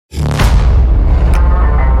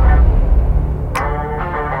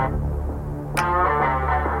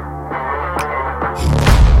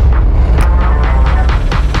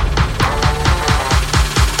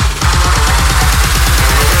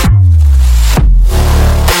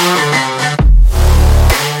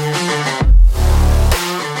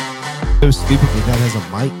stupid that that has a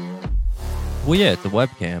mic. Well, yeah, it's a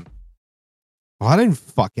webcam. Oh, I didn't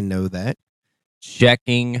fucking know that.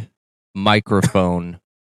 Checking microphone,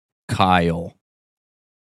 Kyle.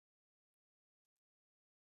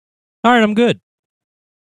 All right, I'm good.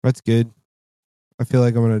 That's good. I feel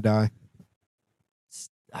like I'm gonna die.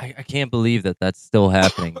 I can't believe that that's still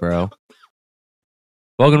happening, bro.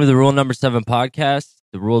 Welcome to the Rule Number 7 podcast.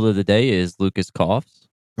 The rule of the day is Lucas coughs.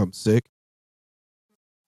 I'm sick.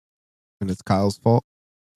 And it's Kyle's fault.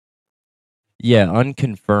 Yeah,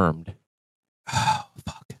 unconfirmed. Oh,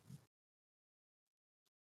 fuck.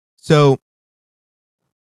 So,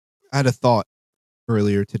 I had a thought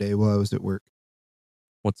earlier today while I was at work.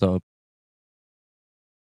 What's up?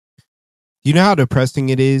 Do you know how depressing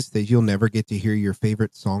it is that you'll never get to hear your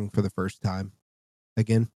favorite song for the first time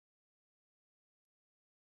again?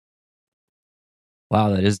 Wow,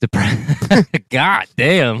 that is depressing. God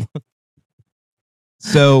damn.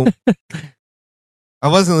 So, I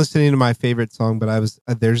wasn't listening to my favorite song, but I was.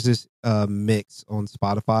 There's this mix on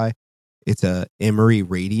Spotify. It's a Emery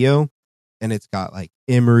Radio, and it's got like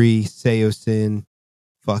Emery, Seosin,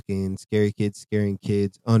 fucking Scary Kids, Scaring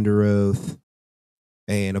Kids, Under Oath,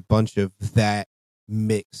 and a bunch of that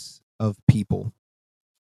mix of people.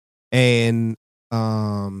 And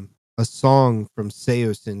a song from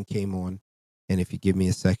Seosin came on. And if you give me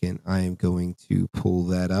a second, I am going to pull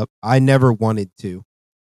that up. I never wanted to,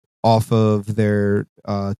 off of their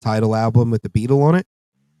title album with the Beatle on it.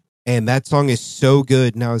 And that song is so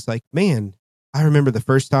good. And I was like, man, I remember the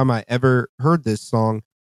first time I ever heard this song,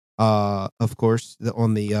 of course,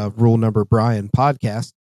 on the Rule Number Brian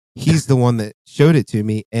podcast. He's the one that showed it to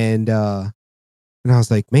me. And I was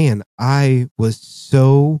like, man, I was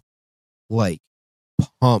so like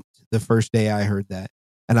pumped the first day I heard that.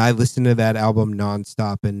 And I listened to that album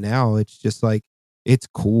nonstop. And now it's just like, it's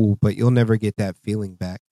cool, but you'll never get that feeling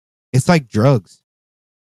back. It's like drugs.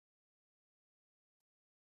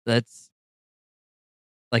 That's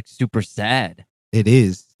like super sad. It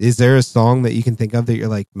is. Is there a song that you can think of that you're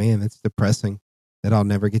like, man, that's depressing, that I'll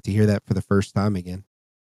never get to hear that for the first time again?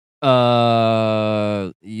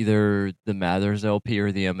 Either the Mathers LP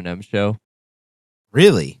or the Eminem show.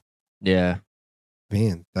 Really? Yeah.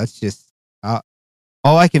 Man, that's just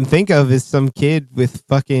all I can think of is some kid with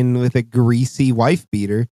a greasy wife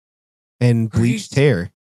beater and bleached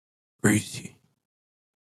hair. Greasy.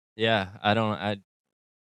 Yeah, there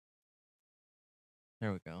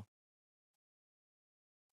we go.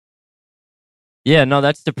 Yeah, no,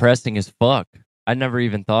 that's depressing as fuck. I never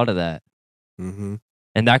even thought of that. Mm-hmm.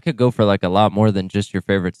 And that could go for like a lot more than just your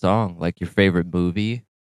favorite song, like your favorite movie.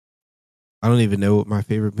 I don't even know what my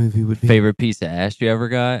favorite movie would be. Favorite piece of ass you ever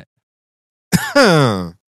got?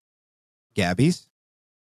 Gabby's.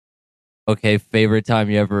 Okay, favorite time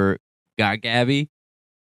you ever got Gabby?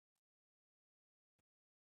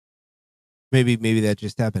 Maybe that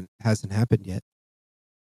just hasn't happened yet.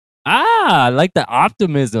 I like the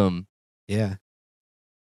optimism. Yeah.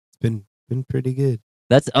 It's been pretty good.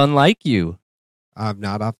 That's unlike you. I'm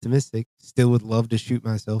not optimistic. Still would love to shoot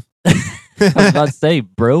myself. I was about to say,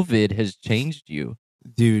 Brovid has changed you.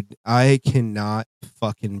 Dude, I cannot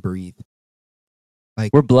fucking breathe.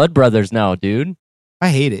 Like, we're blood brothers now, dude. I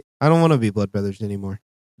hate it. I don't want to be blood brothers anymore.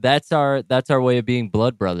 That's our way of being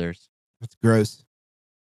blood brothers. That's gross.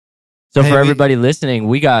 So for everybody listening,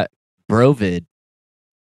 we got Brovid.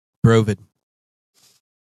 Brovid.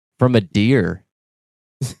 From a deer.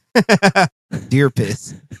 Deer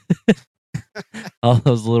piss. All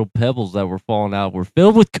those little pebbles that were falling out were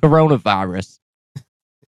filled with coronavirus.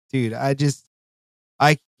 Dude, I just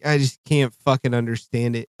can't fucking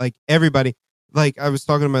understand it. Like everybody, like I was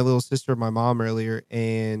talking to my little sister and my mom earlier,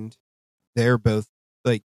 and they're both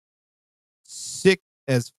like sick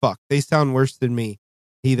as fuck. They sound worse than me.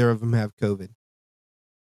 Neither of them have COVID.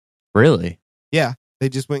 Really? Yeah. They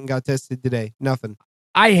just went and got tested today. Nothing.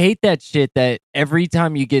 I hate that shit that every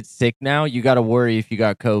time you get sick now, you got to worry if you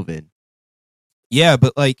got COVID. Yeah,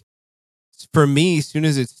 but like for me, as soon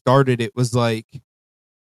as it started, it was like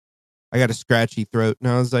I got a scratchy throat, and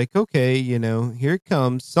I was like, okay, here it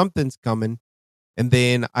comes. Something's coming. And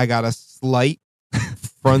then I got a slight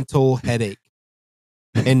frontal headache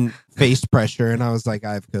and face pressure, and I was like,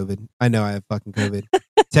 I have COVID. I know I have fucking COVID.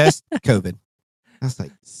 Test COVID. I was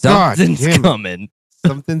like, something's coming.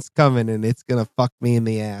 Something's coming, and it's gonna fuck me in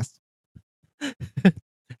the ass.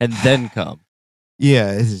 And then come.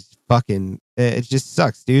 Yeah, this is fucking. It just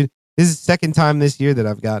sucks, dude. This is the second time this year that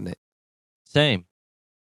I've gotten it. Same.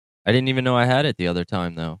 I didn't even know I had it the other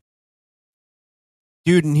time, though.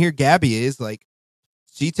 Dude, and here Gabby is like,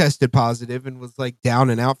 she tested positive and was like down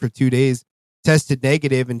and out for 2 days. Tested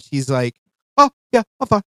negative, and she's like, "Oh yeah, I'm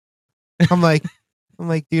fine." I'm like,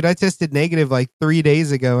 dude, I tested negative like 3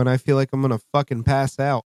 days ago, and I feel like I'm gonna fucking pass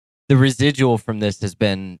out. The residual from this has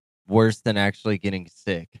been worse than actually getting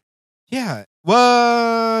sick. Yeah.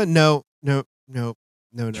 Well, no,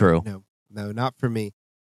 True. not for me.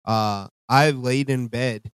 I laid in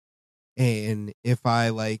bed, and if I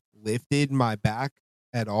like lifted my back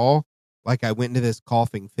at all, like I went into this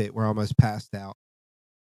coughing fit where I almost passed out.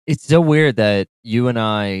 It's so weird that you and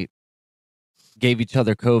I gave each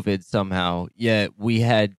other COVID somehow, yet we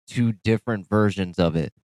had two different versions of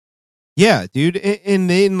it. Yeah, dude. And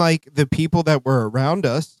then like the people that were around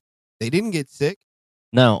us, they didn't get sick,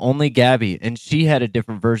 No, only Gabby, and she had a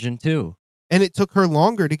different version too. and it took her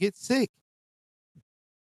longer to get sick.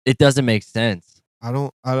 It doesn't make sense. I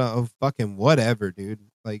don't fucking whatever, dude.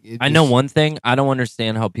 Like I know one thing. I don't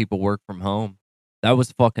understand how people work from home. That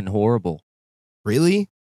was fucking horrible. Really?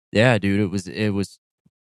 Yeah, dude, it was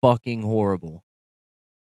fucking horrible.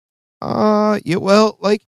 Yeah, well,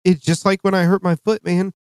 like it's just like when I hurt my foot,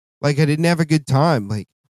 man. Like I didn't have a good time. Like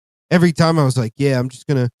every time I was like, yeah, I'm just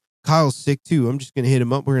gonna Kyle's sick too. I'm just gonna hit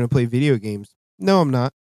him up. We're gonna play video games. No, I'm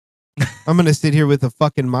not. I'm gonna sit here with a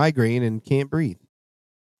fucking migraine and can't breathe.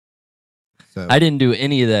 So I didn't do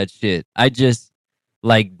any of that shit. I just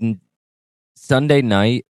like Sunday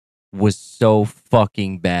night was so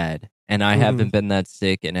fucking bad, and I haven't been that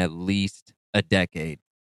sick in at least a decade.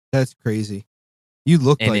 That's crazy. You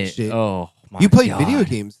look And like shit. Oh my You played God. video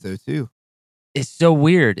games though too. It's so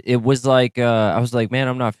weird. It was like I was like, man,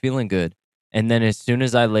 I'm not feeling good. And then as soon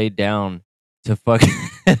as I laid down to fucking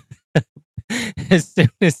as soon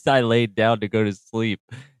as I laid down to go to sleep,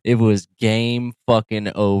 it was game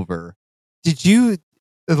fucking over. Did you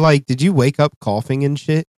wake up coughing and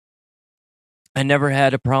shit? I never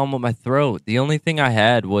had a problem with my throat. The only thing I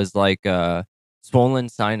had was like swollen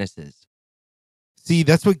sinuses. See,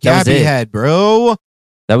 that's what That was Gabby it. had, bro.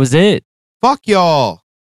 That was it. Fuck y'all.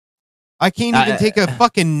 I can't even take a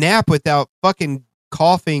fucking nap without fucking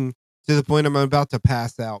coughing to the point I'm about to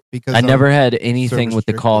pass out because I never had anything so with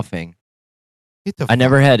the restricted. coughing. Get the I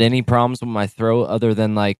never fuck- had any problems with my throat other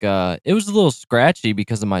than like it was a little scratchy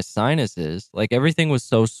because of my sinuses. Like everything was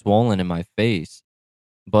so swollen in my face.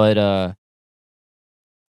 But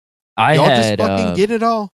I y'all had just fucking get it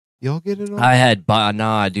all. Y'all get it all. I had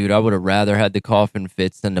nah, dude. I would have rather had the coughing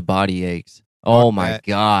fits than the body aches. Oh Fuck my that.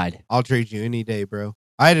 God. I'll trade you any day, bro.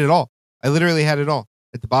 I had it all. I literally had it all.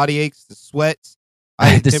 At the body aches, the sweats. I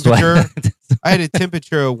had a temperature. I had a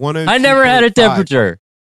temperature of 102. I never had a temperature.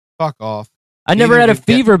 Fuck off. I never had a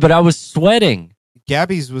fever, but I was sweating.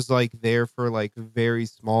 Gabby's was like there for like very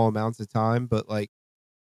small amounts of time, but like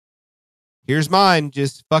here's mine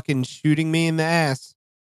just fucking shooting me in the ass.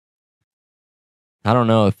 I don't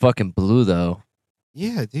know. It fucking blew though.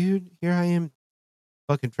 Yeah, dude. Here I am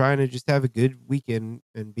fucking trying to just have a good weekend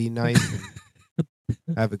and be nice and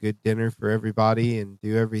have a good dinner for everybody and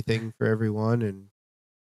do everything for everyone. And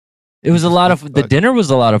It was a lot of the dinner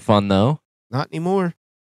was a lot of fun though. not anymore.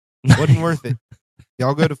 Wasn't worth it.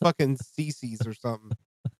 Y'all go to fucking CC's or something.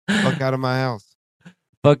 Fuck out of my house.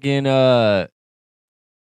 Fucking I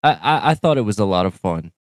thought it was a lot of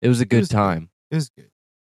fun. It was a good time. It was good.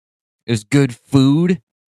 It was good food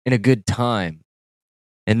and a good time.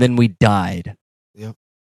 And then we died. Yep.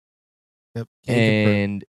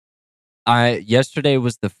 And yesterday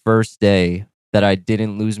was the first day that I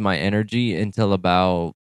didn't lose my energy until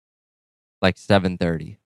about like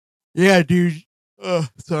 7:30. Yeah, dude.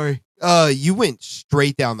 Sorry. You went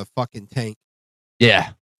straight down the fucking tank.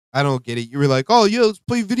 Yeah. I don't get it. You were like, oh, yeah, let's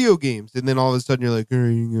play video games. And then all of a sudden you're like, all right,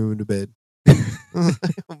 you can go into bed.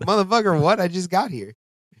 Motherfucker, what? I just got here.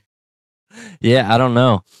 Yeah, I don't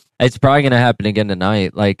know. It's probably going to happen again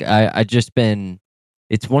tonight. Like, I just been,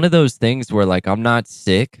 it's one of those things where, like, I'm not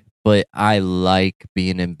sick, but I like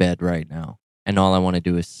being in bed right now. And all I want to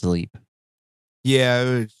do is sleep. Yeah,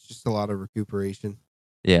 it's just a lot of recuperation.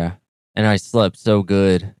 Yeah. And I slept so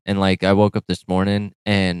good. And, like, I woke up this morning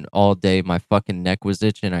and all day my fucking neck was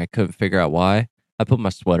itching. I couldn't figure out why. I put my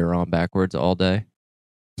sweater on backwards all day.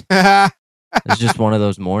 It's just one of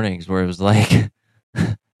those mornings where it was like,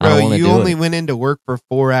 Bro, you only went into work for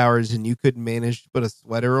 4 hours and you couldn't manage to put a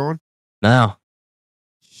sweater on? No.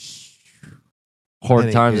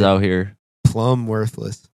 Hard times out here. Plumb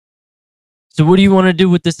worthless. So what do you want to do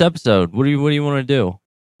with this episode? What do you want to do?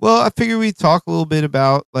 Well, I figure we'd talk a little bit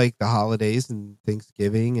about like the holidays and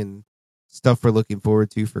Thanksgiving and stuff we're looking forward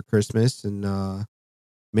to for Christmas, and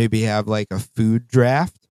maybe have like a food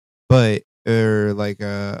draft, but or like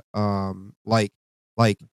a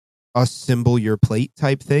like assemble your plate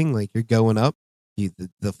type thing. Like you're going up,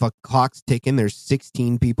 the fuck clock's ticking. There's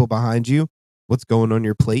 16 people behind you. what's going on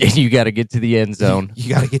your plate. And you got to get to the end zone. You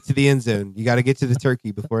got to get to the end zone. You got to get to the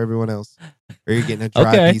turkey before everyone else, or you're getting a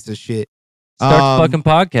dry piece of shit. Start the fucking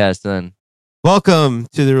podcast then. Welcome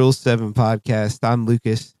to the Rule 7 podcast. I'm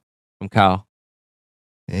Lucas. I'm Kyle.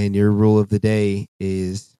 And your rule of the day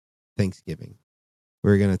is Thanksgiving.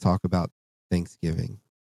 We're going to talk about Thanksgiving.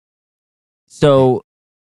 So,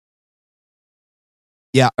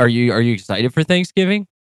 yeah, are you excited for Thanksgiving?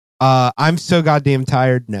 I'm so goddamn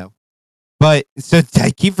tired. No, but so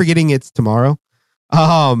I keep forgetting it's tomorrow.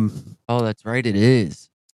 Oh, that's right. It is.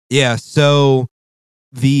 Yeah. So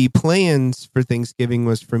the plans for Thanksgiving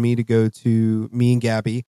was for me and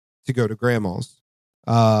Gabby to go to grandma's.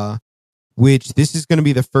 Which this is going to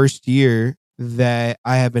be the first year that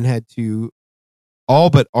I haven't had to all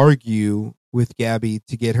but argue with Gabby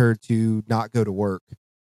to get her to not go to work.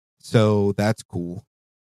 So that's cool.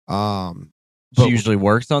 She usually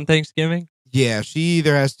works on Thanksgiving? Yeah, she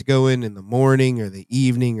either has to go in the morning or the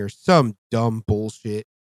evening or some dumb bullshit.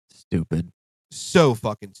 Stupid. So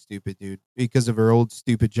fucking stupid, dude. Because of her old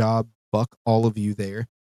stupid job. Fuck all of you there.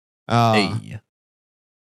 Hey.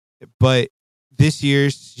 But this year,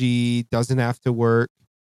 she doesn't have to work,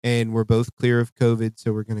 and we're both clear of COVID,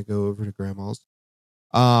 so we're going to go over to grandma's.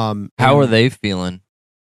 How are they feeling?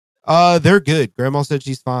 They're good. Grandma said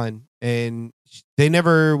she's fine, and they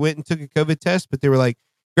never went and took a COVID test, but they were like,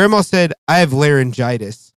 Grandma said, I have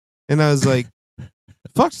laryngitis. And I was like,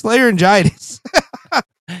 fuck's laryngitis?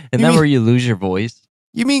 And then where you lose your voice?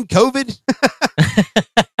 You mean COVID?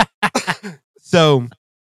 So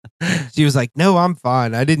she was like, no, I'm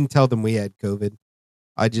fine. I didn't tell them we had COVID.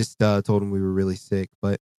 I just told them we were really sick.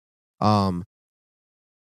 But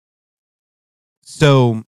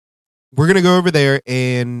so we're going to go over there,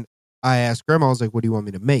 and I asked Grandma, I was like, what do you want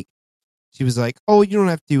me to make? She was like, oh, you don't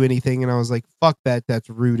have to do anything. And I was like, fuck that. That's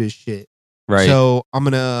rude as shit. Right. So I'm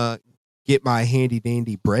going to get my handy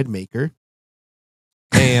dandy bread maker,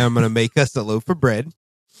 and I'm going to make us a loaf of bread.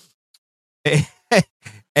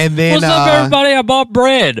 And then what's up, everybody? I bought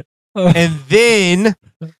bread. And then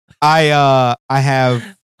I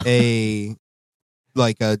have a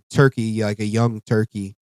turkey, like a young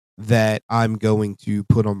turkey that I'm going to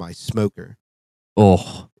put on my smoker.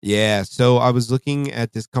 Oh. Yeah, so I was looking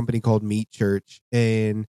at this company called Meat Church,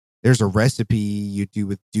 and there's a recipe you do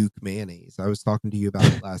with Duke mayonnaise. I was talking to you about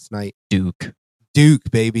it last night. Duke,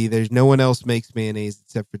 baby. There's no one else makes mayonnaise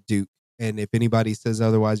except for Duke. And if anybody says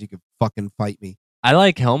otherwise, you can fucking fight me. I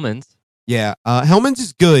like Hellman's. Yeah, Hellman's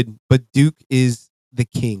is good, but Duke is the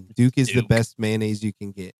king. Duke is the best mayonnaise you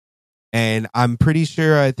can get. And I'm pretty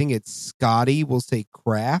sure, I think it's Scotty will say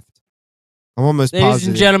Kraft. I'm almost positive. Ladies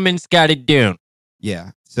and gentlemen, Scotty Dune.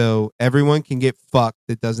 Yeah, so everyone can get fucked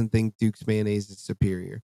that doesn't think Duke's mayonnaise is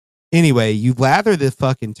superior. Anyway, you lather the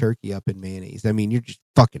fucking turkey up in mayonnaise. I mean, you're just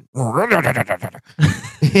fucking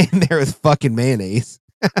in there with fucking mayonnaise.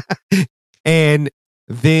 And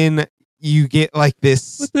then you get like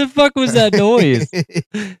this. What the fuck was that noise?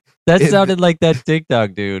 That sounded like that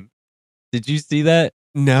TikTok dude. Did you see that?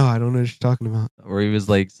 No, I don't know what you're talking about. Where he was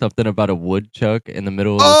like something about a woodchuck in the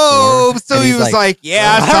middle of the store. So and he was like,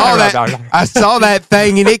 yeah, I saw that. I saw that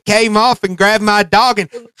thing, and it came off and grabbed my dog and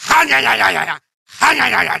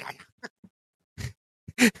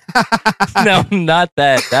no, not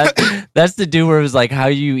that. That's the dude where it was like, how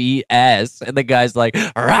you eat ass, and the guy's like,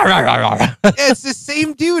 rah, rah, rah, rah. It's the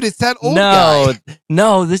same dude. It's that old guy.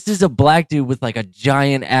 No, this is a black dude with like a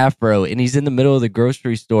giant afro, and he's in the middle of the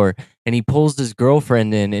grocery store, and he pulls his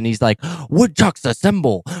girlfriend in, and he's like, woodchucks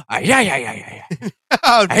assemble. Yeah.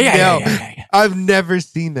 Oh no, I've never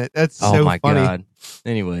seen that. That's so funny. Oh my god.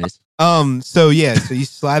 Anyways, so yeah, so you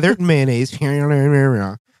slather it in mayonnaise, and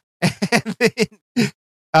then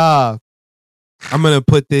I'm gonna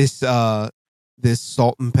put this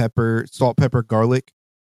salt pepper garlic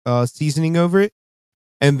seasoning over it,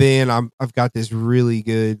 and then I've got this really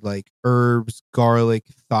good like herbs, garlic,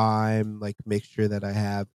 thyme like mixture that I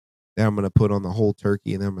have that I'm gonna put on the whole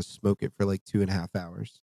turkey, and then I'm gonna smoke it for like 2.5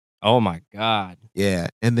 hours. Oh my god. Yeah,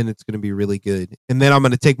 and then it's gonna be really good, and then I'm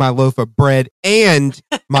gonna take my loaf of bread and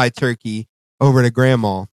my turkey over to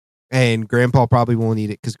Grandma, and Grandpa probably won't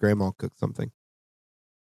eat it because Grandma cooked something.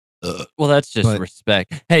 Well, that's just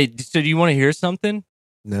respect. Hey, so do you want to hear something?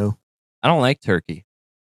 No. I don't like turkey.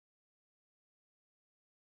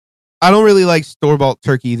 I don't really like store-bought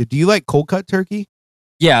turkey either. Do you like cold-cut turkey?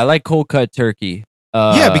 Yeah, I like cold-cut turkey.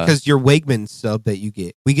 Yeah, because your Wegmans sub that you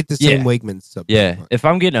get. We get the same Wegmans sub. Yeah, if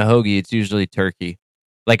I'm getting a hoagie, it's usually turkey.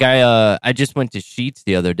 Like I just went to Sheetz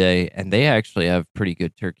the other day, and they actually have pretty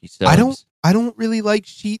good turkey subs. I don't really like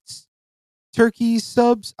Sheetz turkey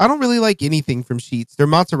subs. I don't really like anything from Sheetz. Their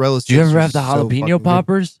mozzarella sticks. Do you ever have the jalapeno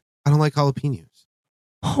poppers? I don't like jalapenos.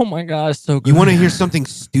 Oh my god, it's so good. You want to hear something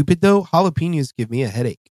stupid though? Jalapenos give me a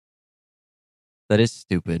headache. That is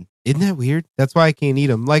stupid. Isn't that weird? That's why I can't eat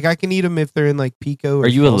them. Like I can eat them if they're in like pico or Are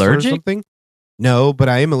you salsa allergic? or something. No, but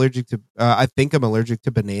I am allergic to. I think I'm allergic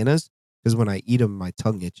to bananas because when I eat them, my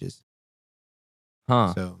tongue itches.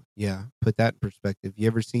 Huh. So yeah, put that in perspective. You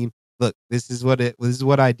ever seen? Look, this is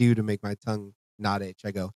what I do to make my tongue not itch.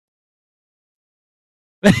 I go.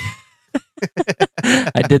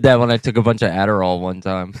 I did that when I took a bunch of Adderall one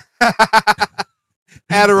time.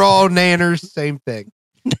 Adderall, nanners, same thing.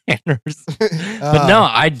 Nanners. But no,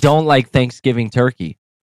 I don't like Thanksgiving turkey.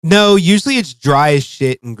 No, usually it's dry as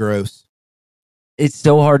shit and gross. It's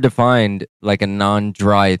so hard to find like a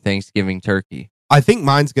non-dry Thanksgiving turkey. I think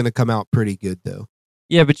mine's gonna come out pretty good though.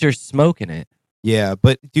 Yeah, but you're smoking it. Yeah,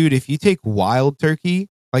 but dude, if you take wild turkey,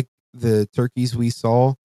 like the turkeys we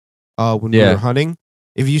saw when we were hunting,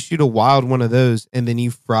 if you shoot a wild one of those and then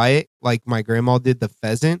you fry it like my grandma did the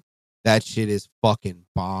pheasant, that shit is fucking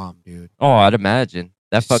bomb, dude. Oh, I'd imagine.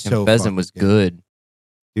 That fucking So pheasant fucking was good. good.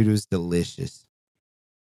 Dude, it was delicious.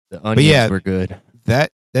 The onions yeah, were good.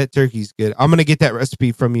 That turkey's good. I'm gonna get that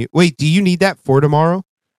recipe from you. Wait, do you need that for tomorrow?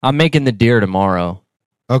 I'm making the deer tomorrow.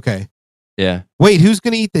 Okay. Yeah. Wait, who's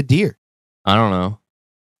gonna eat the deer? I don't know.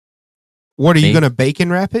 What are Me. you gonna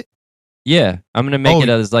bacon wrap it? Yeah, I'm gonna make it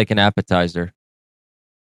as like an appetizer.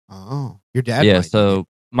 Oh, your dad. Yeah, might so eat it.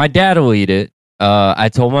 my dad will eat it. I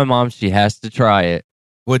told my mom she has to try it.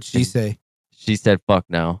 What'd she say? She said, "Fuck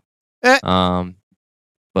no." Eh.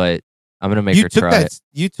 But I'm gonna make You her took try that. it.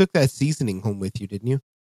 You took that seasoning home with you, didn't you?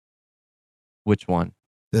 Which one?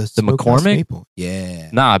 The McCormick? maple. Yeah.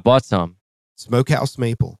 Nah, I bought some. Smokehouse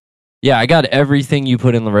maple. Yeah, I got everything you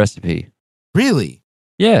put in the recipe. Really?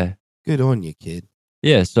 Yeah, Good on you, kid.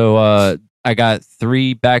 yeah. So I got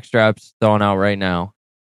 3 back straps thrown out right now,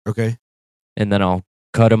 Okay. and then I'll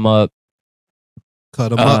cut them up. Cut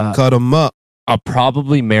them up. Cut them up. I'll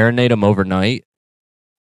probably marinate them overnight.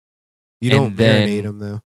 You don't and then- marinate them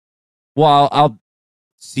though. Well, I'll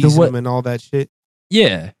Season them and all that shit.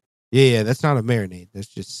 yeah. Yeah, that's not a marinade. That's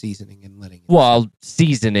just seasoning and letting it. Well, I'll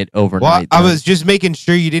season it overnight. Well, I then. was just making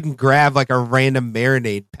sure you didn't grab like a random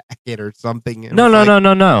marinade packet or something.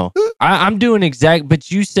 No. I'm doing exact. But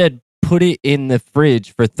you said put it in the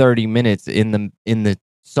fridge for 30 minutes in the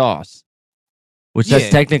sauce, which that's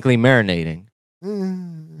Yeah. technically marinating.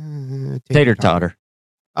 Tater totter.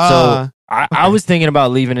 So I okay. was thinking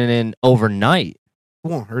about leaving it in overnight.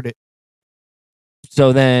 Won't hurt it.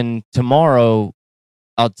 So then tomorrow,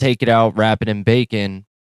 I'll take it out, wrap it in bacon,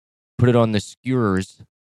 put it on the skewers,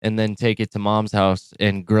 and then take it to mom's house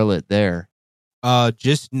and grill it there.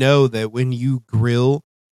 Just know that when you grill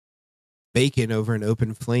bacon over an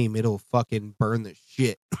open flame, it'll fucking burn the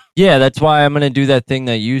shit. Yeah, that's why I'm gonna do that thing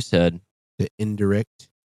that you said. The indirect.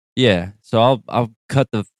 Yeah, so I'll cut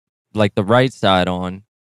the right side on,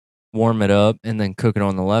 warm it up, and then cook it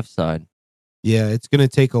on the left side. Yeah, it's gonna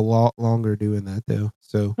take a lot longer doing that though.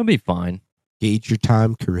 So It'll be fine. gauge your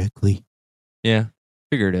time correctly. Yeah,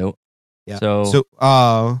 figure it out. Yeah. So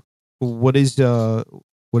what is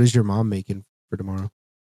your mom making for tomorrow?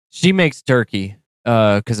 she makes turkey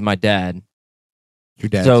because of my dad. Your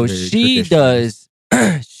dad's So very she traditional. does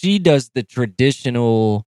she does the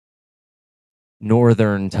traditional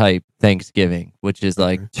northern type Thanksgiving, which is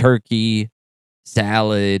like Okay. turkey,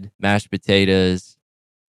 salad, mashed potatoes,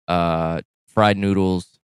 fried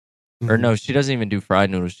noodles. Or Mhm. no, she doesn't even do fried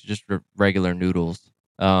noodles. She just regular noodles.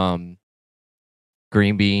 Green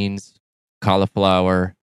beans,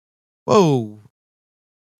 cauliflower, Whoa.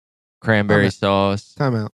 cranberry Okay. sauce.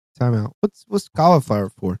 Time out. What's cauliflower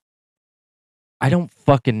for? I don't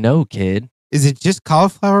fucking know, kid. Is it just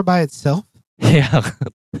cauliflower by itself? Yeah.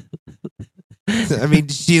 I mean,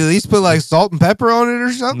 did she at least put like salt and pepper on it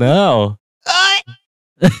or something? No.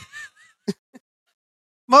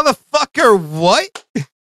 Motherfucker, what?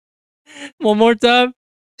 One more time.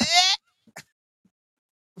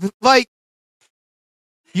 Like,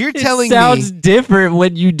 you're telling It sounds me different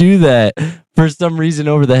when you do that for some reason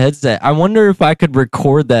over the headset. I wonder if I could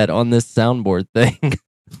record that on this soundboard thing.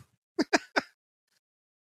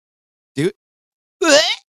 Dude. I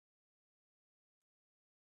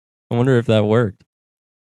wonder if that worked.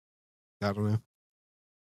 I don't know.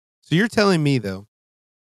 So you're telling me though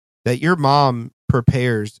that your mom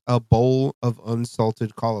prepares a bowl of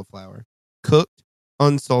unsalted cauliflower, cooked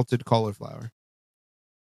unsalted cauliflower.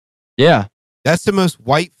 Yeah. That's the most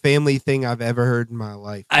white family thing I've ever heard in my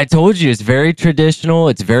life. I told you it's very traditional.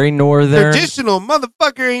 It's very northern. Traditional,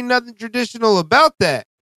 motherfucker, ain't nothing traditional about that.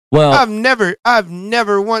 Well, I've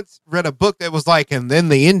never once read a book that was like, and then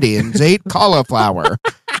the Indians ate cauliflower.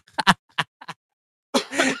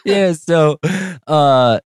 Yeah, so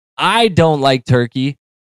I don't like turkey.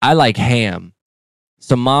 I like ham.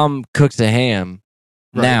 So mom cooks a ham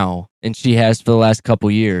Right. now, and she has for the last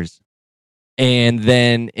couple years. And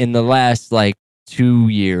then in the last like 2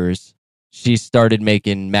 years, she started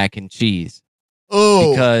making mac and cheese.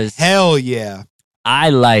 Oh, Because hell yeah. I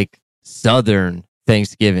like Southern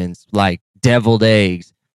Thanksgivings, like deviled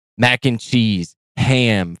eggs, mac and cheese,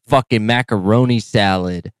 ham, fucking macaroni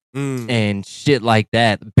salad, and shit like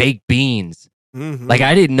that. Baked beans. Mm-hmm. Like,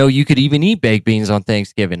 I didn't know you could even eat baked beans on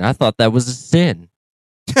Thanksgiving. I thought that was a sin.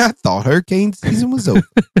 I thought hurricane season was over.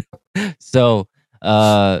 So,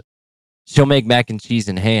 she'll make mac and cheese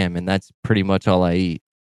and ham, and that's pretty much all I eat.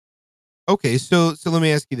 Okay, so let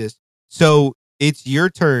me ask you this. So it's your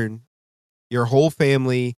turn. Your whole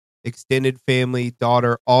family, extended family,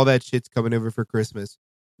 daughter, all that shit's coming over for Christmas.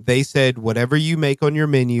 They said whatever you make on your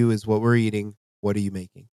menu is what we're eating. What are you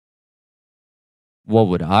making? What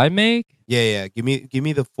would I make? Yeah. Give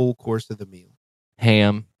me the full course of the meal.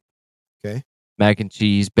 Ham. Okay. Mac and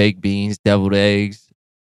cheese, baked beans, deviled eggs,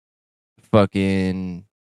 fucking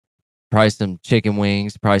probably some chicken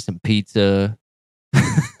wings, probably some pizza.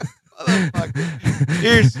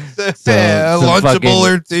 Here's a Lunchable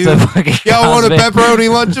or two. Y'all want a pepperoni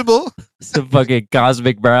Lunchable? Some fucking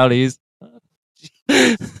cosmic brownies.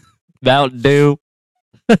 Mountain Dew.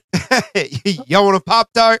 Y'all want a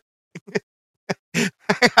Pop-Tart? I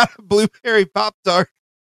got a blueberry Pop-Tart.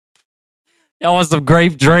 Y'all want some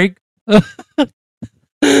grape drink? That's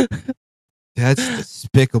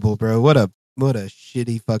despicable, bro. What a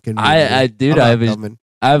shitty fucking movie.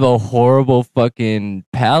 I have a horrible fucking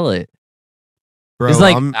palate. Bro, it's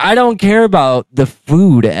like I don't care about the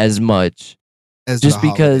food as much. Just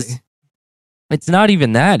because it's not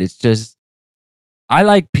even that. It's just I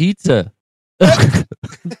like pizza. So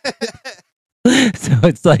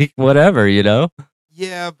it's like whatever, you know?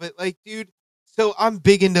 Yeah, but like, dude, so I'm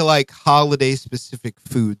big into like holiday specific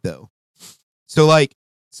food though. So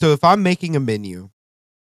if I'm making a menu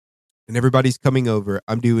and everybody's coming over,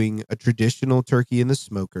 I'm doing a traditional turkey in the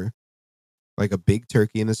smoker, like a big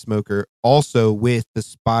turkey in the smoker, also with the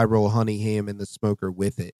spiral honey ham in the smoker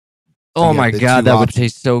with it. So oh my God, that would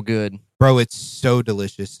taste so good. Bro, it's so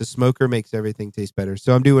delicious. The smoker makes everything taste better.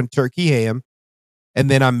 So I'm doing turkey ham, and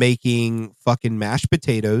then I'm making fucking mashed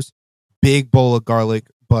potatoes, big bowl of garlic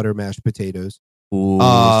butter mashed potatoes. Ooh,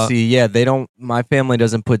 my family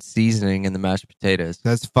doesn't put seasoning in the mashed potatoes.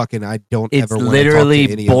 That's fucking, it's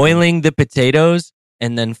literally boiling the potatoes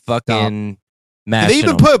and then fucking mashing. Do they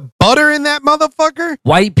even put butter in that motherfucker?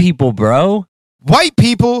 White people, bro. White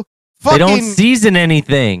people? Fucking, they don't season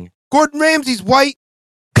anything. Gordon Ramsay's white.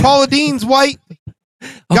 Paula Dean's white.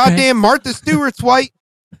 Okay. Goddamn Martha Stewart's white.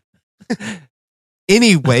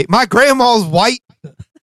 Anyway, my grandma's white.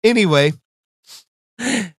 Anyway.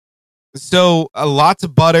 So lots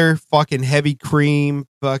of butter, fucking heavy cream,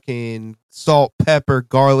 fucking salt, pepper,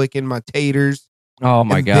 garlic in my taters. Oh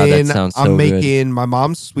my God, that sounds so good. I'm making my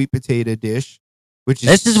mom's sweet potato dish, which is...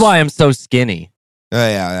 This is why I'm so skinny.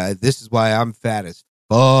 Yeah, this is why I'm fat as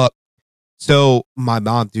fuck. So my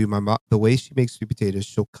mom, the way she makes sweet potatoes,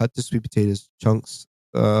 she'll cut the sweet potatoes chunks,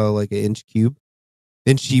 like an inch cube.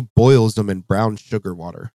 Then she boils them in brown sugar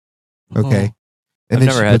water. Okay. Oh, and then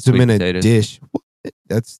she puts them in potatoes. A dish.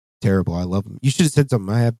 That's terrible. I love them. You should have said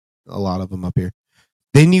something. I have a lot of them up here.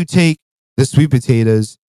 Then you take the sweet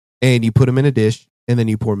potatoes and you put them in a dish, and then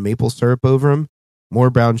you pour maple syrup over them,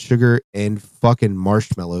 more brown sugar, and fucking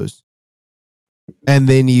marshmallows. And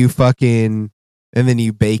then you bake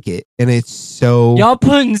it. And it's so... Y'all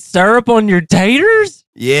putting syrup on your taters?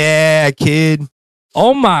 Yeah, kid.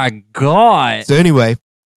 Oh my God. So anyway,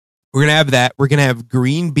 we're going to have that. We're going to have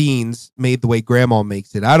green beans made the way grandma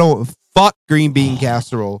makes it. I don't fuck green bean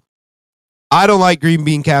casserole. I don't like green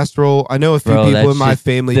bean casserole. I know a few people in my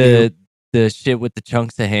family do. The shit with the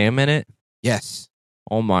chunks of ham in it? Yes.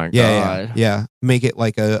 Oh my God. Yeah. Make it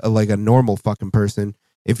like a normal fucking person.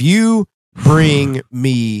 If you bring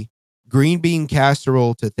me green bean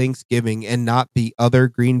casserole to Thanksgiving and not the other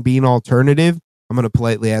green bean alternative, I'm going to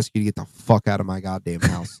politely ask you to get the fuck out of my goddamn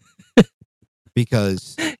house.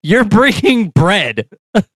 Because... You're bringing bread.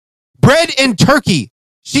 Bread and turkey.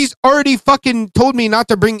 She's already fucking told me not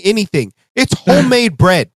to bring anything. It's homemade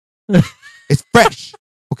bread. It's fresh.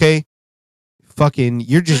 Okay? Fucking,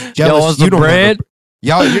 you're just jealous. You don't bread?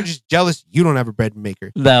 Y'all, you're just jealous you don't have a bread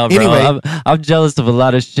maker. No, bro. Anyway, I'm jealous of a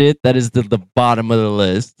lot of shit. That is the bottom of the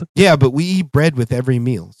list. Yeah, but we eat bread with every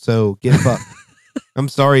meal. So get fucked. I'm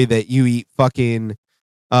sorry that you eat fucking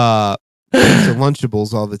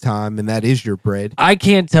Lunchables all the time, and that is your bread. I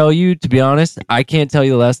can't tell you, to be honest,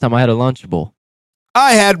 the last time I had a Lunchable.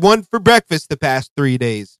 I had one for breakfast the past 3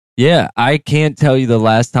 days. Yeah, I can't tell you the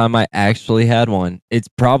last time I actually had one. It's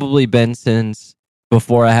probably been since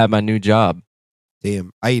before I had my new job.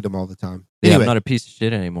 Damn, I eat them all the time. Yeah, Anyway, I'm not a piece of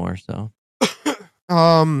shit anymore, so.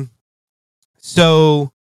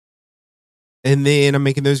 so, and then I'm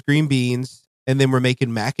making those green beans, and then we're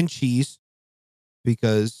making mac and cheese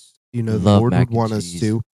because, the Love Lord mac would want and us cheese.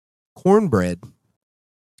 to. Cornbread.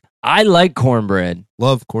 I like cornbread.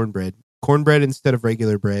 Love cornbread. Cornbread instead of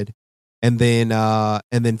regular bread. And then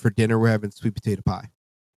for dinner we're having sweet potato pie.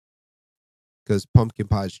 Because pumpkin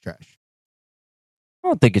pie is trash. I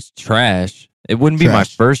don't think it's trash. It wouldn't be my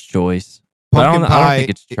Trash. first choice. But I don't think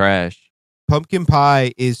it's trash. Pumpkin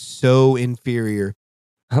pie is so inferior.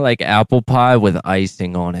 I like apple pie with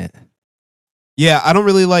icing on it. Yeah, I don't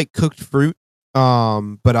really like cooked fruit.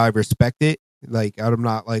 But I respect it. Like, I'm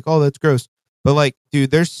not like, oh, that's gross. But like,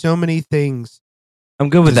 dude, there's so many things. I'm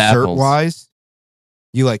good with dessert apples. wise.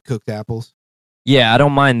 You like cooked apples? Yeah, I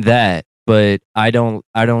don't mind that, but I don't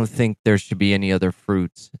think there should be any other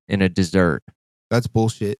fruits in a dessert. That's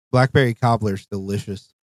bullshit. Blackberry cobbler's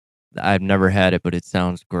delicious. I've never had it, but it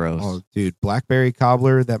sounds gross. Oh, dude, blackberry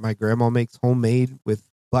cobbler that my grandma makes homemade with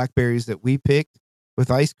blackberries that we picked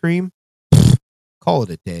with ice cream. Call it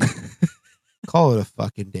a day. Call it a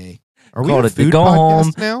fucking day. Are we Call a it food go podcast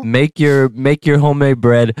home, now? make your homemade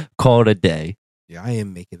bread, call it a day. Yeah, I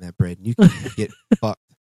am making that bread. You can get fucked.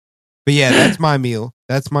 But yeah, that's my meal.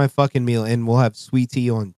 That's my fucking meal, and we'll have sweet tea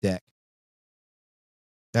on deck.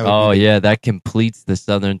 That would Oh be the- yeah, that completes the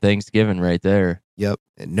Southern Thanksgiving right there. Yep.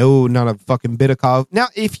 And no, not a fucking bit of cauliflower. Now,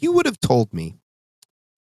 if you would have told me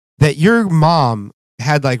that your mom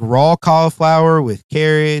had like raw cauliflower with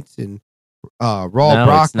carrots and raw No,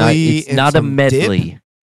 broccoli, it's and not a some medley. dip,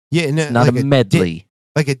 yeah, and It's not like a medley.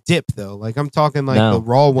 like a dip though. Like I'm talking like No, the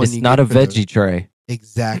raw one. It's you not get a for the- veggie tray.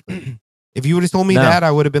 Exactly. If you would have told me No. that,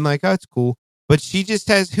 I would have been like, oh, it's cool. But she just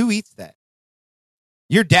has. Who eats that?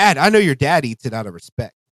 Your dad. I know your dad eats it out of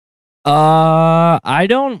respect. I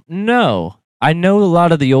don't know. I know a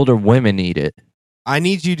lot of the older women eat it. I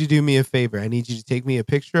need you to do me a favor. I need you to take me a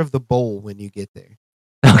picture of the bowl when you get there.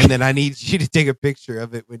 And then I need you to take a picture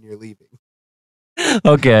of it when you're leaving.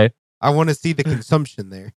 Okay. I want to see the consumption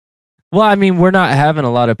there. Well, I mean, we're not having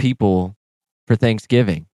a lot of people for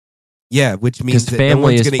Thanksgiving Yeah, which means because that no family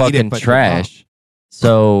one's is gonna eat it fucking but your mom. trash.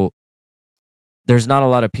 So there's not a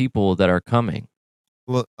lot of people that are coming.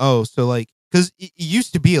 Well, so like, because it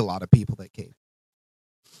used to be a lot of people that came.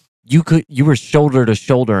 You were shoulder to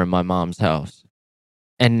shoulder in my mom's house,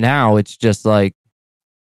 and now it's just like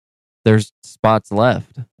there's spots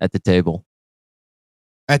left at the table.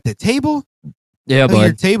 At the table? Yeah, No, your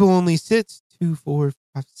but table only sits 2, 4,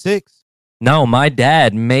 5, 6. no, my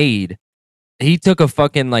dad he took a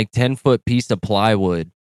fucking like 10-foot piece of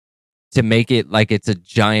plywood to make it like it's a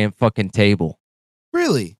giant fucking table.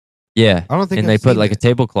 Really? Yeah. I don't think And I've they put seen like a that.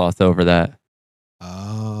 tablecloth over that.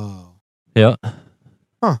 Oh. Yeah.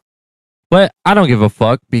 Huh. But I don't give a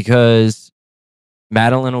fuck because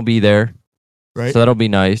Madeline will be there. Right. So that'll be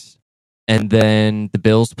nice. And then the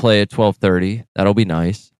Bills play at 12:30. That'll be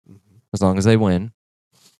nice. Mhm. As long as they win.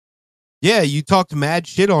 Yeah, you talked mad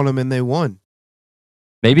shit on them and they won.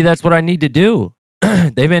 Maybe that's what I need to do.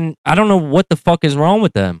 I don't know what the fuck is wrong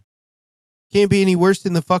with them. Can't be any worse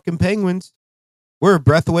than the fucking Penguins. We're a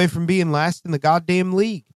breath away from being last in the goddamn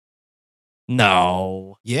league.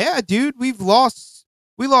 No. Yeah, dude, we lost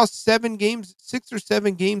 7 games, 6 or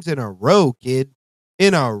 7 games in a row, kid.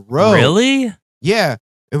 In a row. Really? Yeah,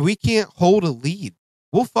 and we can't hold a lead.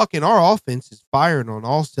 Our offense is firing on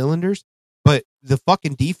all cylinders, but the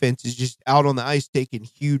fucking defense is just out on the ice taking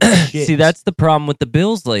huge shit. See, that's the problem with the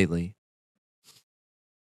Bills lately.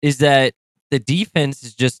 Is that the defense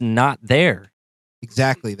is just not there.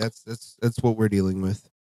 exactly. That's what we're dealing with.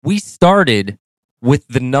 We started with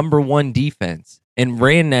the number 1 defense and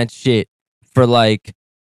ran that shit for like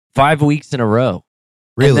 5 weeks in a row.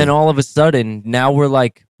 Really? And then all of a sudden, now we're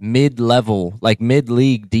like mid-level, like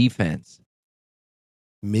mid-league defense.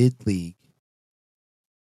 Mid-league.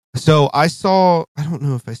 So I don't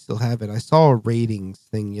know if I still have it. I saw a ratings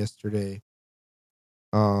thing yesterday.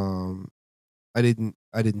 I didn't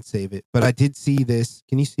save it, but I did see this.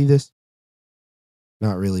 Can you see this?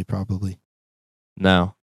 Not really, probably.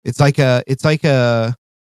 No. It's like a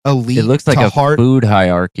elite. It looks like to a hard. food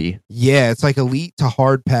hierarchy. Yeah, it's like elite to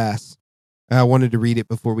hard pass. And I wanted to read it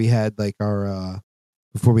before we had like our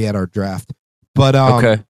draft. But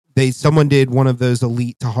Okay. someone did one of those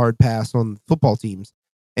elite to hard pass on football teams,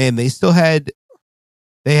 and they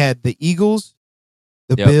had the Eagles,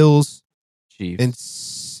 the Yep. Bills,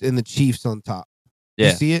 Chiefs. and the Chiefs on top. Yeah.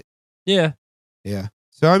 You see it? Yeah. Yeah.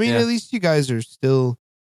 So I mean, Yeah. at least you guys are still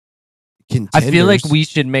I contenders. feel like we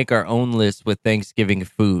should make our own list with Thanksgiving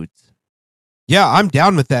foods. Yeah, I'm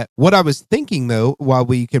down with that. What I was thinking though, while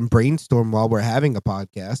we can brainstorm while we're having a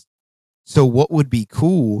podcast, so what would be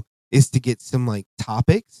cool is to get some like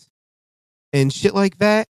topics and shit like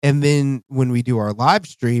that, and then when we do our live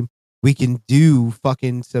stream, we can do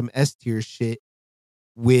fucking some S tier shit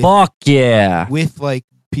with Fuck yeah. with like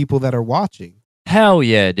people that are watching. Hell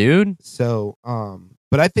yeah, dude. So,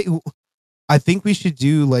 but I think we should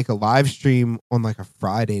do like a live stream on like a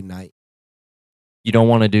Friday night. You don't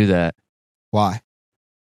want to do that. Why?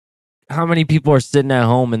 How many people are sitting at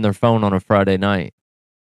home in their phone on a Friday night?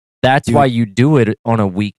 That's Dude. why you do it on a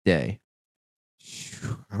weekday.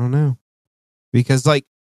 I don't know. Because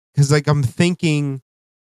I'm thinking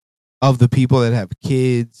of the people that have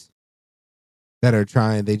kids that are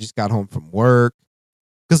they just got home from work.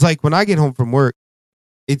 Because like when I get home from work,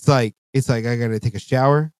 it's like I gotta take a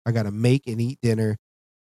shower, I gotta make and eat dinner,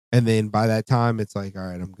 and then by that time it's like, all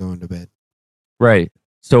right, I'm going to bed. Right.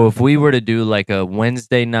 So if we were to do like a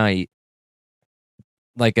Wednesday night,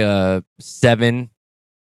 like a 7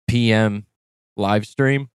 p.m. live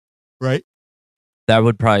stream, Right. that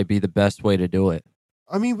would probably be the best way to do it.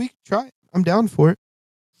 I mean, we could try it. I'm down for it.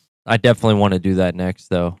 I definitely want to do that next,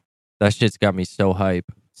 though. That shit's got me so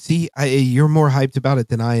hype. See, you're more hyped about it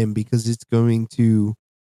than I am because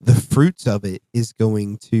the fruits of it is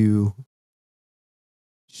going to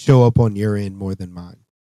show up on your end more than mine.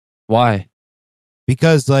 Why?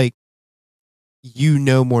 Because like, you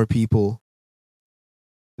know more people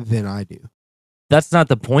than I do. That's not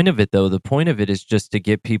the point of it, though. The point of it is just to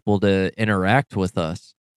get people to interact with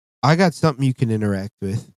us. I got something you can interact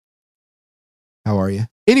with. How are you?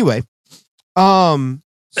 Anyway, so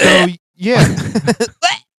yeah.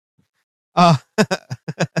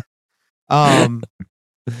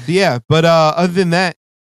 Yeah, but other than that,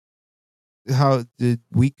 how did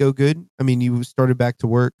week go? Good. I mean, you started back to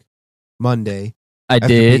work Monday. I after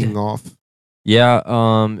did. being off.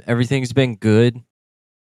 Yeah, everything's been good.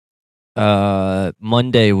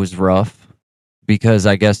 Monday was rough because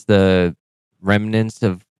I guess the remnants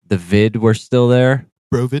of the vid were still there.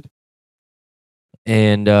 Brovid.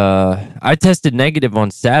 And I tested negative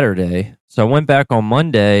on Saturday. So I went back on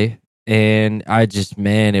Monday and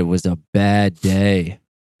it was a bad day.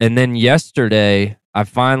 And then yesterday, I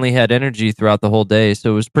finally had energy throughout the whole day.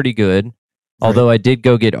 So it was pretty good. Right. Although I did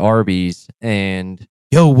go get Arby's and...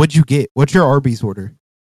 Yo, what'd you get? What's your Arby's order?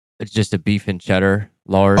 It's just a beef and cheddar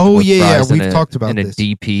large. Oh, yeah. We've talked about this. And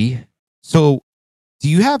a DP. So do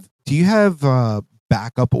you have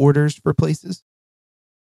backup orders for places?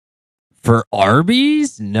 For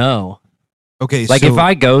Arby's? No. Okay, like if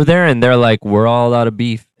I go there and they're like, we're all out of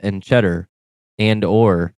beef and cheddar and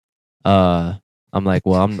I'm like,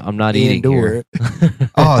 well, I'm not eating here.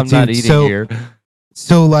 I'm not eating here.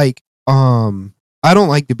 So like, I don't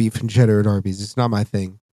like the beef and cheddar at Arby's. It's not my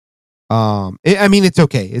thing. I mean, it's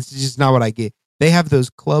okay. It's just not what I get. They have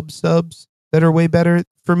those club subs that are way better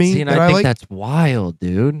for me. See, and I think that's wild,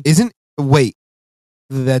 dude. Wait,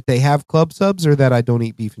 that they have club subs or that I don't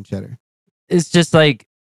eat beef and cheddar? It's just like,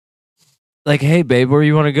 hey, babe, where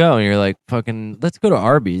you want to go? And you're like, fucking, let's go to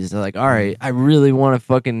Arby's. They're like, all right, I really want a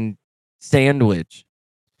fucking sandwich.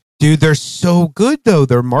 Dude, they're so good, though.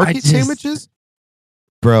 They're market sandwiches.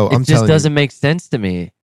 Bro, I'm telling you. It just doesn't make sense to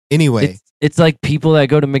me. Anyway. It's like people that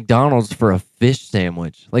go to McDonald's for a fish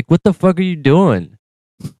sandwich. Like, what the fuck are you doing?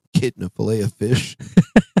 Getting a fillet of fish.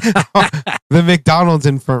 The McDonald's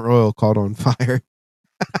in Front Royal caught on fire.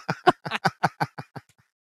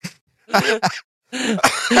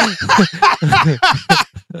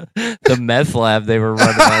 The meth lab they were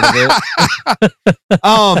running out of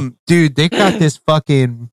it. Dude, they've got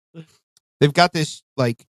this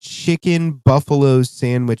like chicken buffalo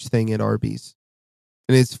sandwich thing at Arby's,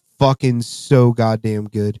 and it's fucking so goddamn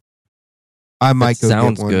good. I might go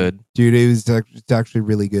sounds get one. Good, dude. It's actually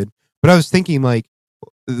really good. But I was thinking like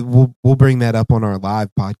we'll bring that up on our live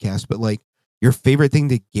podcast. But like your favorite thing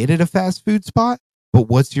to get at a fast food spot. But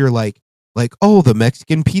what's your like? Oh, the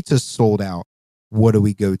Mexican pizza's sold out. What do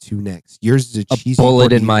we go to next? Yours is a cheesy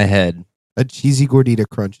bullet gordita. in my head. A cheesy gordita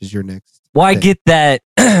crunch is your next. Well, I get that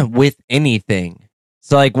with anything.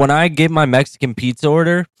 So like when I get my Mexican pizza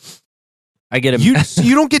order, I get a you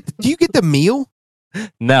don't get. Do you get the meal?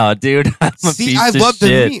 No, dude. I'm a piece of shit.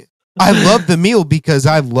 The meal. I love the meal because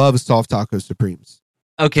I love soft taco supremes.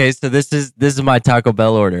 Okay, so this is my Taco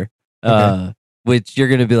Bell order. Okay. Which you're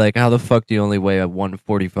gonna be like, how the fuck do you only weigh a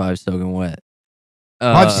 145 soaking wet?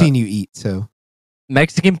 I've seen you eat, so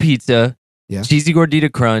Mexican pizza, yeah, cheesy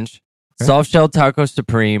gordita crunch, soft shell taco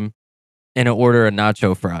supreme, and an order of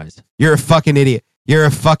nacho fries. You're a fucking idiot. You're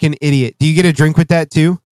a fucking idiot. Do you get a drink with that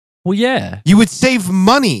too? Well, yeah. You would save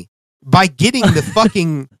money by getting the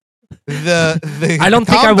fucking the I don't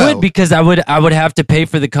think I combo. would, because I would have to pay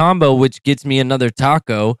for the combo, which gets me another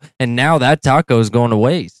taco, and now that taco is going to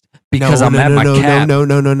waste because I'm at my cap.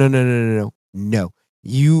 No.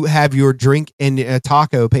 You have your drink and a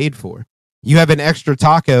taco paid for. You have an extra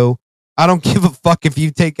taco. I don't give a fuck if you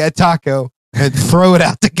take that taco and throw it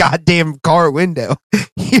out the goddamn car window.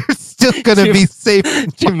 You're still gonna be safe.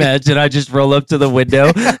 Can you imagine? I just roll up to the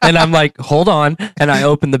window and I'm like, hold on, and I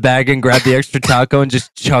open the bag and grab the extra taco and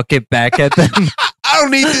just chuck it back at them. I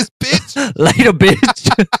don't need this bitch. Later,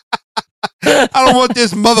 bitch. I don't want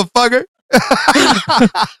this motherfucker.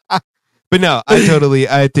 But no,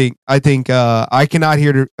 I think I cannot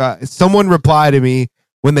hear someone reply to me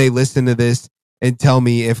when they listen to this and tell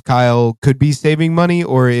me if Kyle could be saving money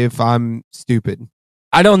or if I'm stupid.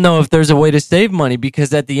 I don't know if there's a way to save money,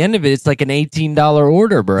 because at the end of it, it's like an $18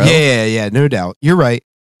 order, bro. Yeah, no doubt. You're right.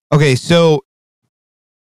 Okay, so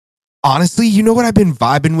honestly, you know what I've been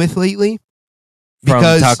vibing with lately? From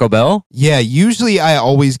Taco Bell? Yeah, usually I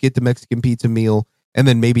always get the Mexican pizza meal and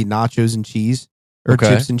then maybe nachos and cheese or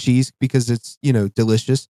chips and cheese because it's,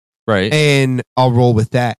 delicious. Right. And I'll roll with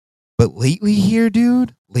that. But lately here,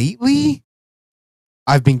 dude,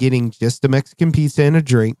 I've been getting just a Mexican pizza and a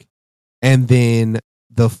drink and then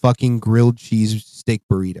the fucking grilled cheese steak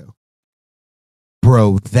burrito.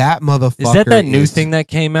 Bro, that motherfucker. Is that new thing that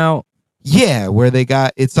came out? Yeah, where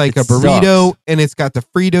it's like a burrito sucks. and it's got the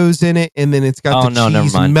Fritos in it and then it's got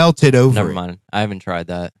cheese melted over Never mind. I haven't tried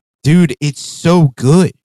that. Dude, it's so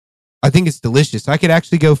good. I think it's delicious. I could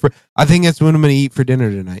actually I think that's what I'm going to eat for dinner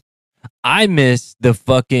tonight. I miss the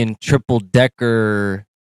fucking triple decker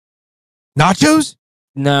nachos.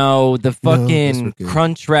 No, the fucking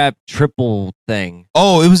Crunchwrap triple thing.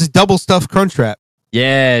 Oh, it was a double stuffed Crunchwrap.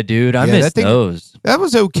 Yeah, dude, I miss those. That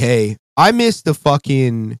was okay. I miss the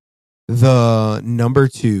number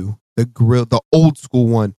 2, the old school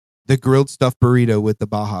one, the grilled stuffed burrito with the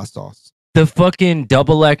Baja sauce. The fucking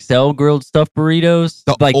double XL grilled stuffed burritos,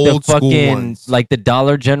 like old the fucking ones. Like the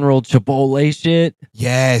Dollar General Chipotle shit.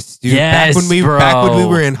 Yes, dude. Yes, back when we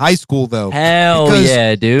were in high school, though. Hell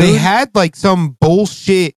yeah, dude. They had like some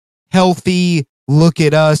bullshit healthy look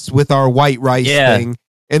at us with our white rice thing,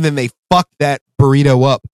 and then they fucked that burrito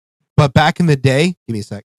up. But back in the day, give me a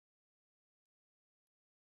sec.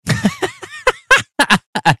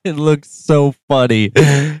 It looks so funny,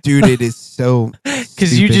 dude. It is so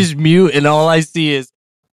because you just mute and all I see is.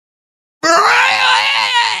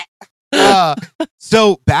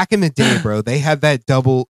 So back in the day, bro, they had that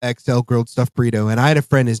double XL grilled stuffed burrito, and I had a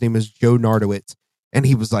friend. His name was Joe Nardowitz, and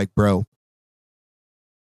he was like, "Bro,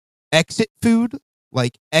 exit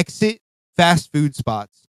fast food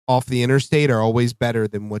spots off the interstate are always better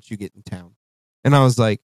than what you get in town." And I was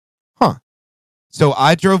like, "Huh." So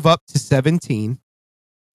I drove up to 17.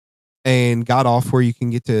 And got off where you can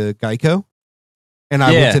get to Geico. And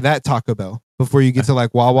I went to that Taco Bell before you get to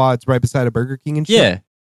like Wawa. It's right beside a Burger King and shit. Yeah.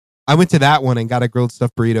 I went to that one and got a grilled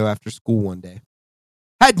stuffed burrito after school one day.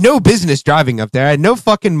 Had no business driving up there. I had no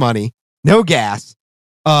fucking money, no gas.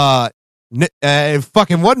 Fucking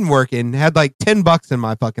wasn't working. Had like $10 in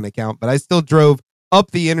my fucking account, but I still drove up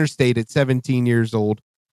the interstate at 17 years old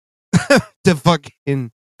to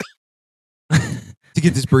fucking to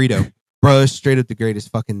get this burrito. Bro, straight up the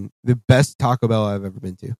best Taco Bell I've ever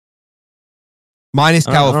been to. Minus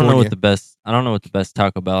California. I don't know what the best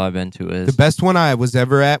Taco Bell I've been to is. The best one I was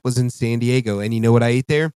ever at was in San Diego. And you know what I ate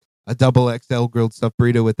there? A double XL grilled stuffed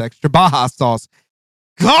burrito with extra Baja sauce.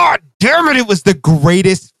 God damn it. It was the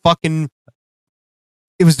greatest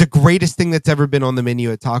thing that's ever been on the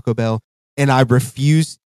menu at Taco Bell. And I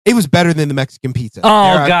refused. It was better than the Mexican pizza.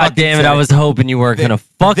 Oh, God damn it. I was hoping you weren't going to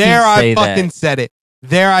fucking say that. There I fucking said it.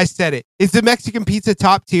 There I said it. Is the Mexican pizza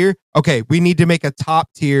top tier? Okay, we need to make a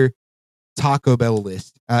top tier Taco Bell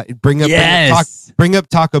list. Bring up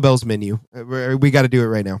Taco Bell's menu. We got to do it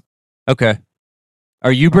right now. Okay.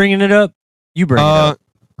 Are you bringing it up? You bring it up.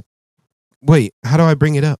 Wait, how do I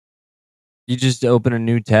bring it up? You just open a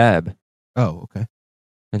new tab. Oh, okay.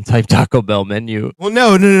 And type Taco Bell menu. Well,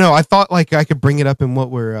 no. I thought like I could bring it up in what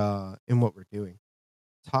we're doing.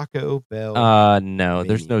 Taco Bell. No, menu.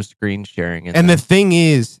 There's no screen sharing. And the thing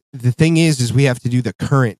is we have to do the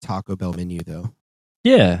current Taco Bell menu though.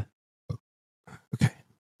 Yeah. Okay.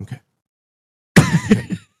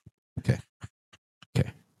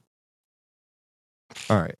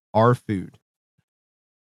 All right. Our food.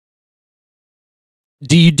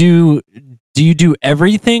 Do you do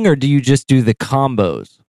everything or do you just do the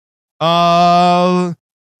combos?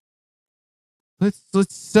 Let's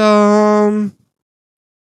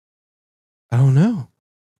I don't know.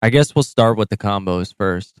 I guess we'll start with the combos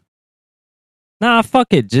first. Nah, fuck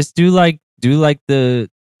it. Just do the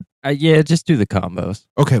just do the combos.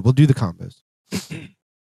 Okay, we'll do the combos.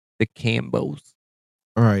 The combos.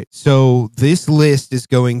 All right. So this list is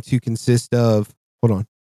going to consist of. Hold on.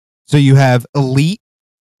 So you have elite.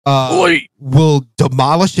 Will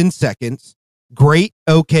demolish in seconds. Great.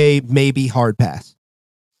 Okay. Maybe hard pass.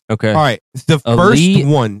 Okay. All right. The Elite. first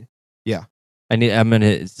one. I'm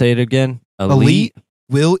gonna say it again. Elite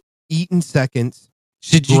will eat in seconds.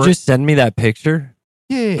 Should you just send me that picture?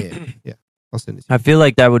 Yeah. I'll send it to you. I feel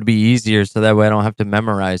like that would be easier, so that way I don't have to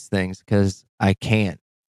memorize things because I can't.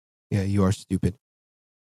 Yeah, you are stupid.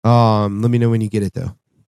 Let me know when you get it though.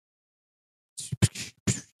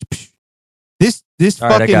 This All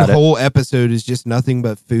right, I fucking got it. whole episode is just nothing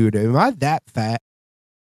but food. Am I that fat?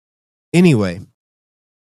 Anyway.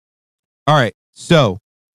 All right. So,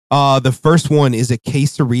 the first one is a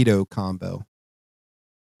quesarito combo.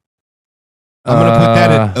 I'm gonna put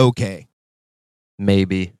that at okay.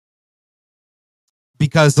 Maybe.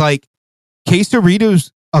 Because like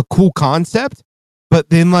quesarito's a cool concept,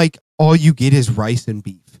 but then like all you get is rice and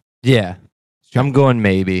beef. Yeah. I'm going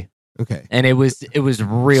maybe. Okay. And it was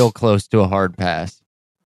real close to a hard pass.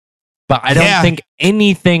 But I don't Yeah. think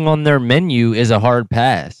anything on their menu is a hard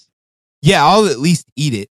pass. Yeah, I'll at least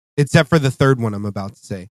eat it, except for the third one I'm about to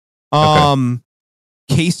say.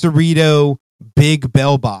 Quesarito Big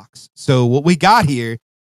Bell Box. So what we got here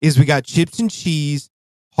is we got chips and cheese,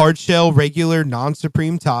 hard shell, regular,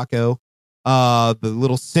 non-supreme taco, the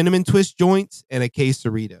little cinnamon twist joints, and a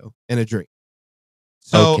quesarito and a drink.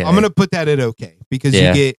 So Okay. I'm gonna put that at okay because Yeah.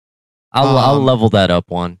 you get I'll level that up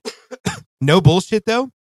one. no bullshit though.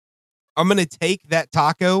 I'm gonna take that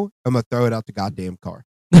taco. I'm gonna throw it out the goddamn car.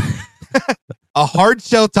 A hard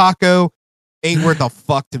shell taco ain't worth a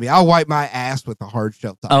fuck to me. I'll wipe my ass with a hard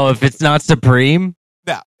shell taco. Oh, if it's not supreme?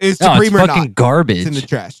 No, it's No, supreme it's or fucking not. garbage. It's in the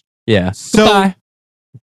trash. Yeah. So Goodbye.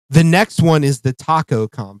 the next one is the taco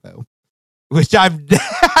combo, which I've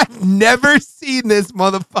never seen this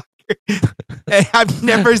motherfucker. I've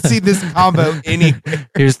never seen this combo anywhere.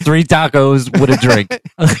 Here's 3 tacos with a drink.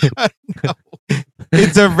 No.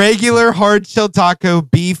 It's a regular hard shell taco,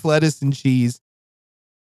 beef, lettuce, and cheese.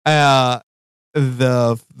 The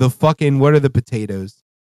fucking what are the potatoes?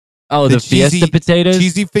 Oh, the cheesy- Fiesta potatoes?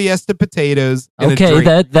 Cheesy Fiesta potatoes. And a Okay,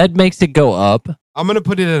 drink. that makes it go up. I'm gonna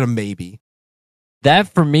put it at a maybe. That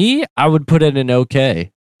for me, I would put it in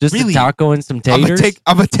okay. Just Really? a taco and some I'm taters.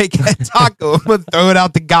 gonna take that taco. I'm gonna throw it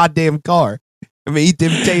out the goddamn car. I'm gonna eat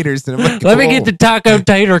them taters. And I'm gonna Let me get the taco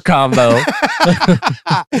tater combo.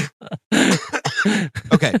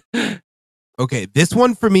 Okay. This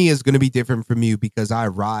one for me is gonna be different from you because I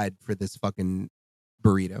ride for this fucking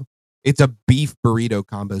burrito. It's a beef burrito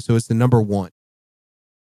combo, so it's the number one.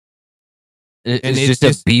 It's And just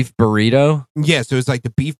it's a beef burrito. Yeah, so it's like the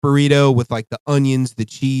beef burrito with like the onions, the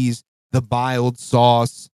cheese, the mild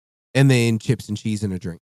sauce, and then chips and cheese and a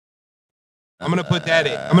drink. I'm gonna put that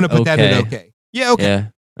in. I'm gonna put that in okay. Yeah, okay. Yeah.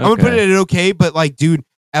 I'm gonna put it in okay, but like, dude,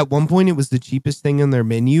 at one point it was the cheapest thing on their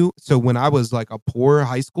menu. So when I was like a poor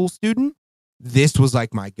high school student, this was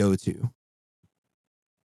like my go-to.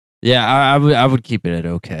 Yeah, I would keep it at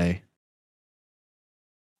okay.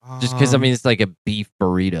 Just because, I mean, it's like a beef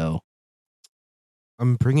burrito.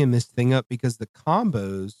 I'm bringing this thing up because the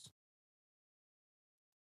combos,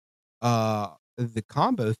 the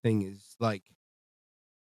combo thing is like,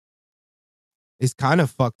 it's kind of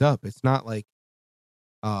fucked up. It's not like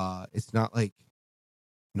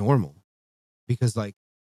normal because like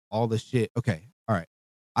all the shit. Okay. All right.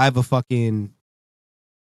 I have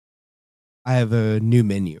a new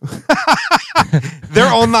menu. Their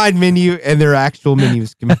online menu and their actual menu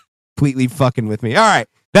is completely fucking with me. All right.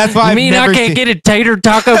 That's why You mean I can't get a tater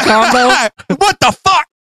taco combo? What the fuck?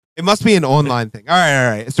 It must be an online thing. All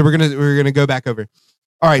right. So we're gonna go back over.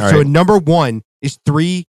 All right. So number one is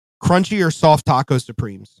 3 crunchy or soft taco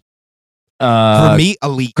supremes. For me,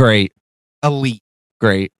 elite. Great. Elite.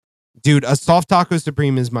 Great. Dude, a soft taco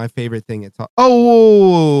supreme is my favorite thing. It's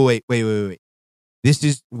oh wait.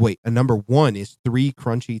 A number 1 is 3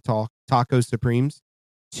 crunchy taco supremes.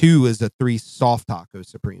 2 is a 3 soft taco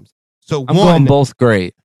supremes. So I'm going both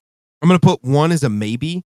great. I'm gonna put 1 as a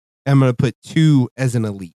maybe. And I'm gonna put 2 as an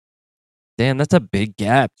elite. Damn, that's a big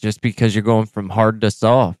gap just because you're going from hard to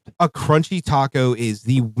soft. A crunchy taco is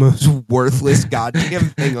the most worthless goddamn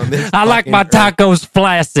thing on this. I like my tacos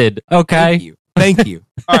flaccid. Okay. Thank you.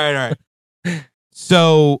 All right.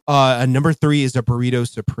 So number 3 is a burrito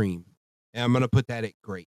supreme. And I'm gonna put that at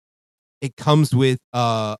great. It comes with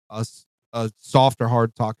a soft or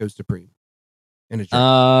hard taco supreme. And a drink.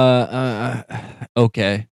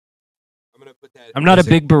 Okay. I'm gonna put that. I'm not a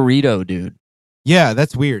big burrito dude. Yeah,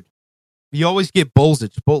 that's weird. You always get bowls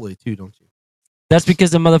at Chipotle too, don't you? That's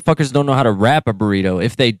because the motherfuckers don't know how to wrap a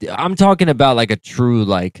burrito. I'm talking about like a true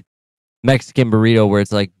like Mexican burrito where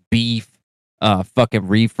it's like beef, fucking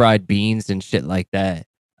refried beans and shit like that.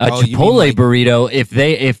 A Chipotle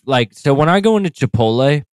burrito, so when I go into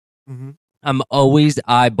Chipotle, I'm always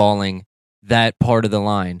eyeballing that part of the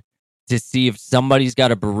line to see if somebody's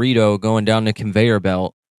got a burrito going down the conveyor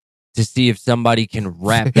belt to see if somebody can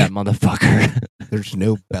wrap that motherfucker. There's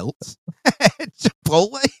no belts at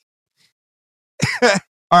Chipotle.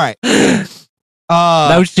 All right.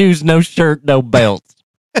 No shoes, no shirt, no belts.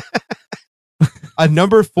 A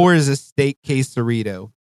number 4 is a steak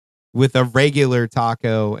quesarito with a regular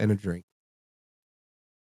taco and a drink.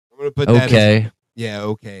 I'm gonna put that. Okay.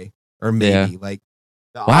 Okay, or maybe like.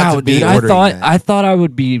 Wow, dude! I thought I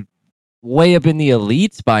would be way up in the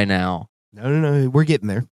elites by now. No, we're getting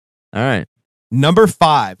there. All right. Number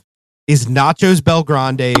 5 is Nachos Bel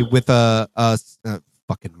Grande with a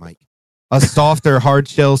fucking mic, a softer hard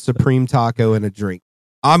shell supreme taco and a drink.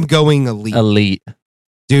 I'm going elite. Elite.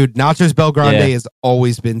 Dude, Nachos Bel Grande has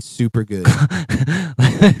always been super good.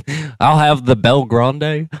 I'll have the Bel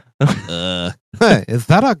Grande. Is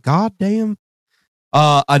that a goddamn?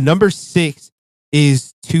 A number 6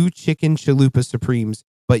 is 2 chicken chalupa supremes,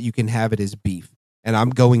 but you can have it as beef. And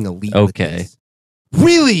I'm going elite. Okay. With this.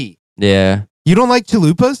 Really? Yeah. You don't like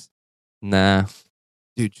chalupas? Nah.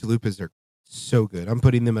 Dude, chalupas are so good. I'm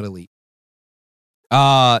putting them at elite.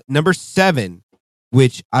 Number 7,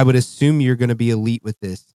 which I would assume you're going to be elite with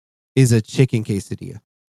this, is a chicken quesadilla.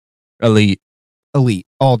 Elite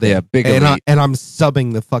all day. Yeah, big elite. And I'm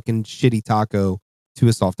subbing the fucking shitty taco to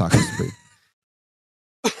a soft taco supreme.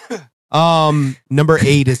 Number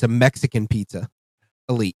 8 is a Mexican pizza.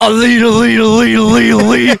 Elite.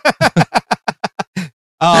 Elite.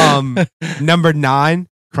 Number 9,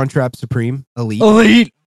 Crunchwrap Supreme.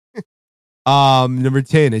 Elite. Number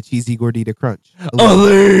 10, a cheesy gordita crunch.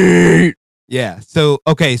 Elite. Yeah. So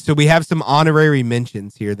we have some honorary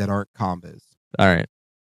mentions here that aren't combos. All right.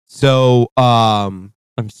 So, I'm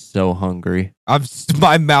so hungry.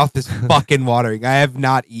 My mouth is fucking watering. I have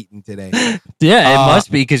not eaten today. Yeah, it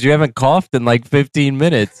must be because you haven't coughed in like 15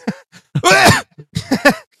 minutes.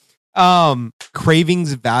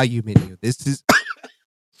 Cravings value menu. This is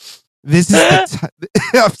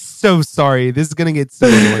I'm so sorry. This is gonna get so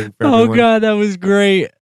annoying for everyone. Oh god, that was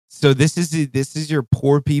great. So this is your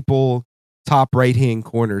poor people top right hand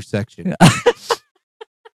corner section.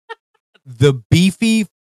 The beefy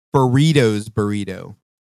Burritos burrito.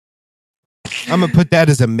 I'm gonna put that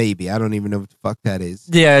as a maybe. I don't even know what the fuck that is.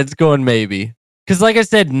 Yeah, it's going maybe. Because like I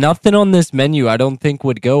said, nothing on this menu I don't think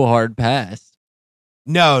would go hard past.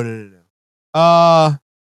 No. The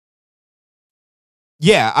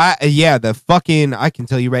fucking, I can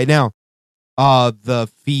tell you right now.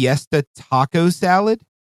 The Fiesta taco salad,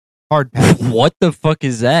 hard pass. What the fuck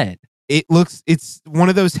is that? It's one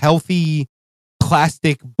of those healthy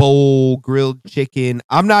plastic bowl grilled chicken.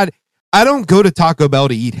 I don't go to Taco Bell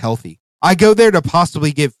to eat healthy. I go there to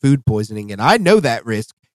possibly get food poisoning, and I know that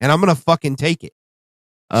risk, and I'm gonna fucking take it.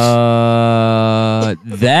 That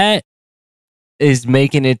is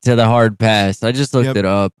making it to the hard pass. I just looked it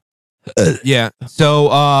up. Yeah. So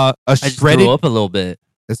I just threw up a little bit.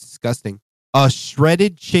 That's disgusting. A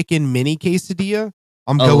shredded chicken mini quesadilla.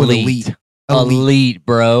 I'm going elite. Elite,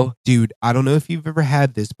 bro. Dude, I don't know if you've ever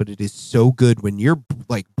had this, but it is so good when you're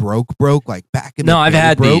like broke, like back in the No, I've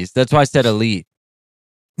had these. That's why I said elite.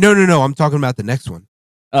 No. I'm talking about the next one.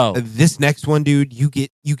 Oh. This next one, dude, you could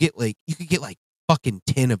get like fucking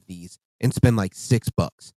 10 of these and spend like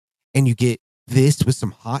 $6. And you get this with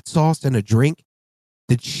some hot sauce and a drink,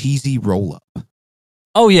 the cheesy roll up.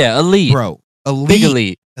 Oh yeah, elite. Bro, elite. Big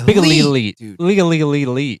elite. Big elite. Dude.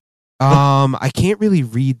 Elite. I can't really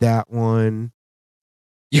read that one.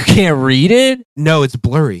 You can't read it? No, it's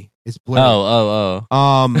blurry. It's blurry. Oh.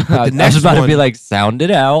 But the next I was about one, to be like, sound it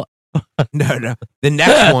out. No. The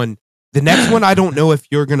next one, I don't know if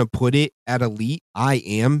you're gonna put it at elite. I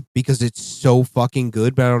am, because it's so fucking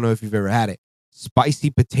good, but I don't know if you've ever had it. Spicy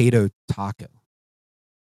potato taco.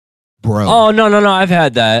 Bro. Oh no, I've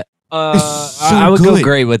had that. I would go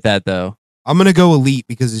great with that though. I'm gonna go elite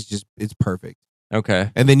because it's perfect.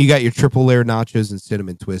 Okay. And then you got your triple layer nachos and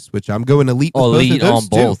cinnamon twist, which I'm going elite with elite both of those on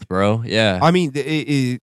both, bro. Yeah. I mean,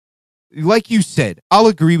 like you said, I'll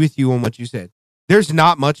agree with you on what you said. There's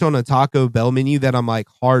not much on a Taco Bell menu that I'm like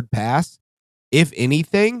hard pass, if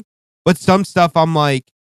anything. But some stuff I'm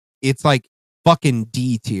like, it's like fucking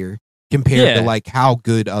D tier compared to like how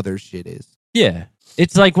good other shit is. Yeah.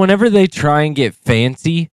 It's like whenever they try and get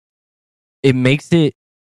fancy, it makes it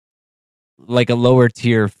like a lower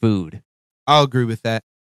tier food. I'll agree with that.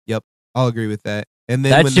 Yep, I'll agree with that. And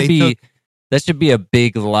then That when should they be took, that should be a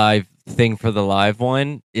big live thing for the live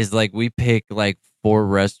one. Is like we pick like 4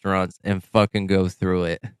 restaurants and fucking go through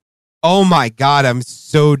it. oh my god, I'm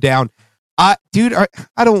so down. Dude,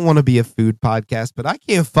 I don't want to be a food podcast, but I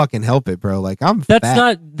can't fucking help it, bro. Like I'm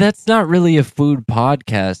fat. That's not really a food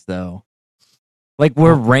podcast though. Like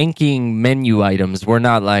we're ranking menu items. We're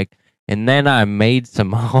not like, and then I made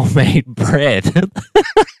some homemade bread.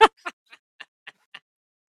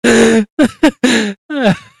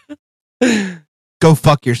 Go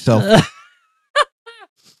fuck yourself.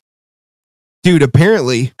 Dude,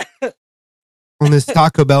 apparently on this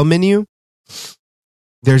Taco Bell menu,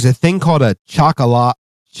 there's a thing called a chocadilla.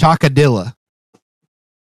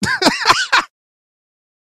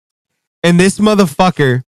 And this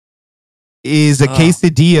motherfucker is a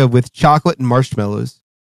quesadilla with chocolate and marshmallows.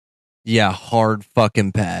 Yeah, hard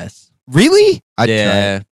fucking pass. Really? I'd try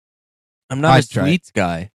it. I'm not I'd a try it. sweets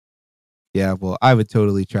guy. Yeah, well, I would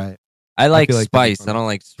totally try it. I like feel like that'd be spice. fun. I don't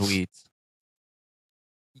like sweets.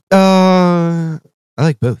 I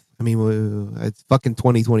like both. I mean, it's fucking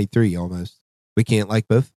 2023 almost. We can't like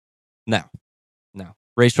both. No.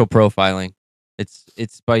 Racial profiling. It's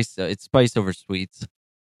spice. It's spice over sweets.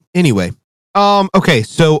 Anyway, okay,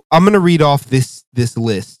 so I'm gonna read off this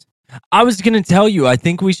list. I was gonna tell you. I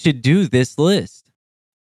think we should do this list.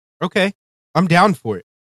 Okay, I'm down for it.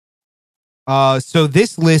 So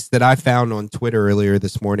this list that I found on Twitter earlier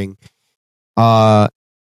this morning,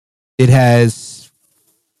 it has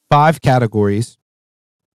 5 categories,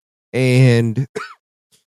 and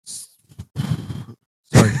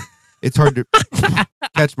sorry, it's hard to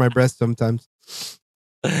catch my breath sometimes.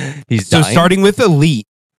 He's So dying. starting with elite,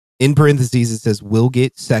 in parentheses, it says will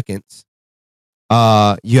get seconds.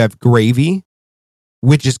 You have gravy,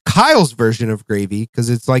 which is Kyle's version of gravy because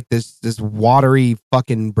it's like this watery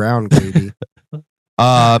fucking brown gravy.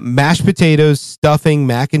 Mashed potatoes, stuffing,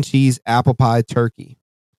 mac and cheese, apple pie, turkey,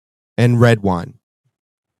 and red wine.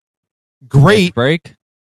 Great. Next break.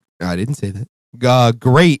 I didn't say that.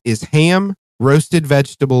 Great is ham, roasted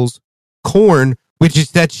vegetables, corn, which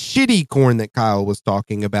is that shitty corn that Kyle was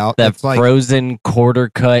talking about. That That's like frozen quarter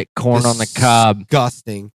cut corn on the cob.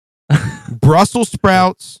 disgusting. Brussels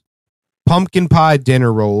sprouts, pumpkin pie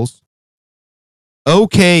dinner rolls.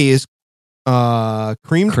 Okay is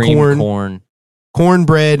creamed corn,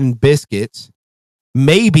 cornbread and biscuits.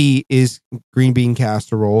 Maybe is green bean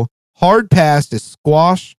casserole. Hard pass is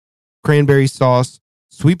squash, cranberry sauce,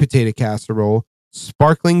 sweet potato casserole,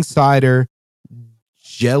 sparkling cider,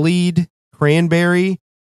 jellied cranberry,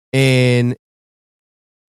 and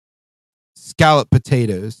scallop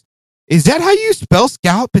potatoes. Is that how you spell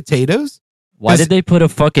scallop potatoes? Why did they put a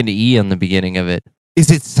fucking E on the beginning of it?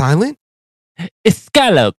 Is it silent?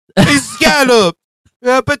 Scallop. It's scallop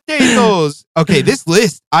potatoes. Okay, this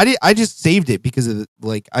list, I just saved it because of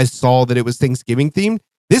I saw that it was Thanksgiving themed.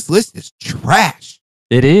 This list is trash.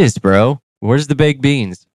 It is, bro. Where's the baked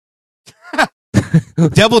beans?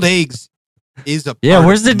 Deviled eggs is a Yeah, part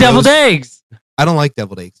where's of the deviled most- eggs? I don't like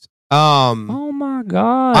deviled eggs. Oh my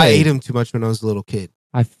god. I ate them too much when I was a little kid.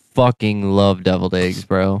 I fucking love deviled eggs,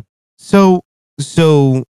 bro. So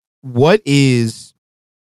what is?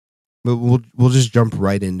 We'll just jump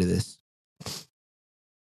right into this.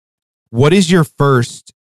 What is your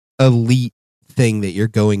first elite thing that you're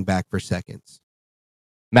going back for seconds?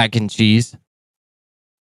 Mac and cheese.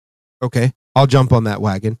 Okay, I'll jump on that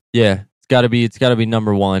wagon. Yeah, it's gotta be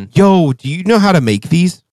number one. Yo, do you know how to make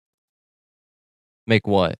these? Make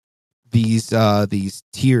what? These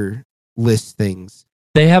tier list things.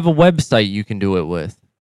 They have a website you can do it with.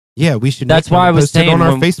 Yeah, we should. That's make one why I and was post it saying on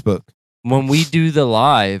our when- Facebook. When we do the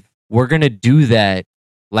live, we're gonna do that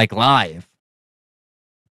like live.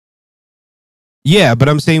 Yeah, but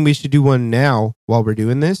I'm saying we should do one now while we're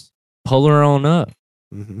doing this. Pull her on up.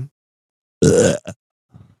 Mm-hmm.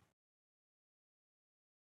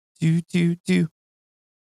 Do.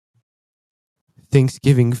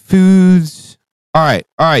 Thanksgiving foods. All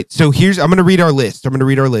right. So I'm gonna read our list.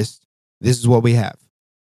 This is what we have.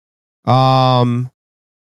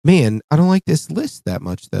 Man, I don't like this list that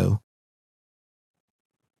much though.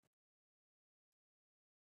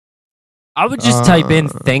 I would just type in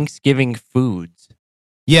Thanksgiving foods.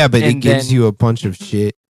 Yeah, but it And gives then- you a bunch of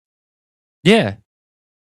shit. Yeah.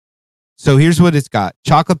 So here's what it's got: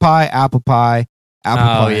 chocolate pie, apple pie Oh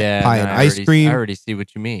pie, yeah. pie no, and I ice already- cream. I already see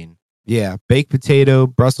what you mean. Yeah, baked potato,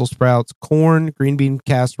 Brussels sprouts, corn, green bean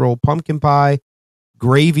casserole, pumpkin pie,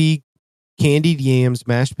 gravy, candied yams,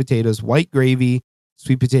 mashed potatoes, white gravy,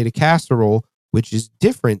 sweet potato casserole, which is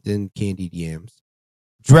different than candied yams,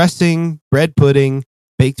 dressing, bread pudding,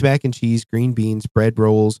 baked mac and cheese, green beans, bread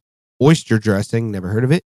rolls, oyster dressing, never heard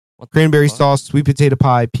of it, What the cranberry fuck? sauce, sweet potato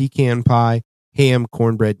pie, pecan pie, ham,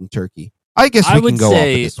 cornbread, and turkey. I guess I we can would go off of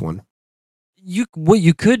say- this one. What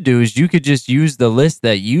you could do is you could just use the list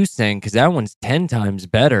that you sang because that one's 10 times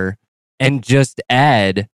better, and just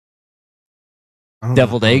add I don't know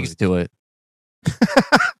deviled how eggs it- to it.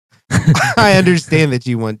 I understand that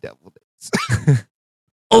you want deviled eggs.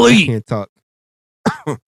 I Elite. can't talk.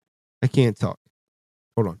 I can't talk.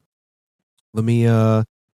 Hold on. Let me Do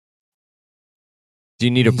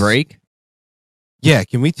you need a Nice. break? yeah,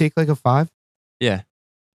 can we take like a 5? Yeah.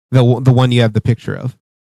 The one you have the picture of.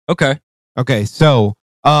 Okay. Okay, so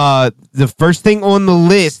the first thing on the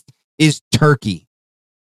list is turkey.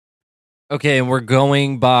 Okay, and we're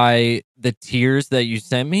going by the tiers that you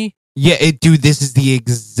sent me. Yeah, dude, this is the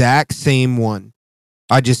exact same one.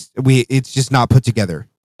 It's just not put together.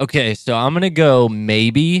 Okay, so I'm gonna go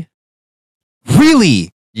maybe.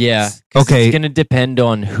 Really? Yeah. 'Cause Okay. It's gonna depend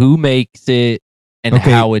on who makes it and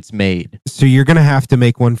Okay. how it's made. So you're gonna have to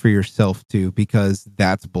make one for yourself too, because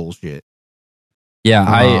that's bullshit. Yeah,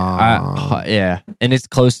 Ah. yeah, and it's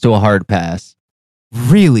close to a hard pass.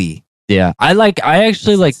 Really? Yeah, I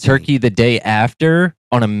actually That's like insane. turkey the day after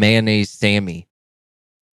on a mayonnaise Sammy.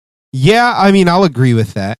 Yeah, I mean, I'll agree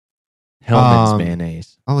with that. Hellman's Um,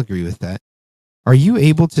 mayonnaise. I'll agree with that. Are you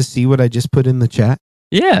able to see what I just put in the chat?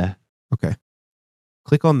 Yeah.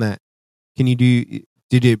 Click on that. Can you do?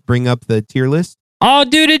 Did it bring up the tier list? Oh,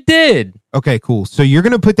 dude, it did. Okay, cool. So you're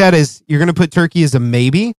gonna put turkey as a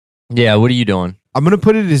maybe. Yeah. What are you doing? I'm gonna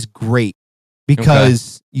put it as great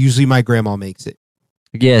because usually my grandma makes it.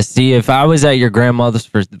 Yeah. See, if I was at your grandmother's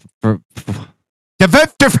for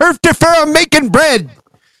I'm making bread.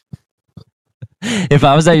 if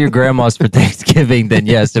I was at your grandma's for Thanksgiving, then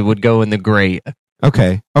yes, it would go in the great.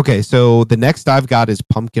 Okay. So the next I've got is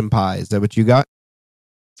pumpkin pie. Is that what you got?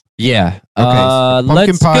 Yeah. Okay, so pumpkin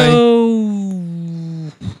Let's pie.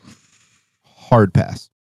 go. Hard pass.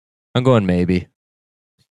 I'm going maybe.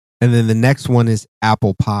 And then the next one is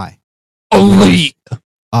apple pie. Elite.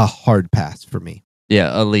 A hard pass for me.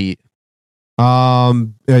 Yeah, elite.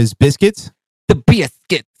 Is biscuits The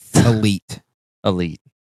biscuits. elite. Elite.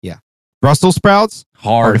 Brussels sprouts,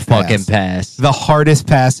 Hard Hard fucking pass. pass. the hardest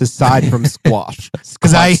pass aside from squash.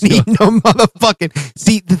 Because I ain't Squash. eating no motherfucking.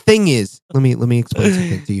 See, the thing is, let me explain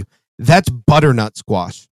something to you. That's butternut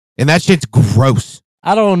squash, and that shit's gross.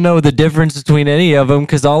 I don't know the difference between any of them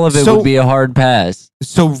because all of it So- would be a hard pass.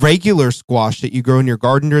 So regular squash that you grow in your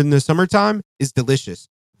garden during the summertime is delicious.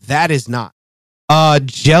 That is not.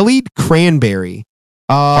 Jellied cranberry.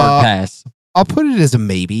 Hard pass. I'll put it as a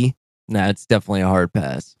maybe. Nah, it's definitely a hard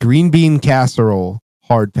pass. Green bean casserole,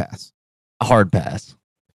 hard pass. A hard pass.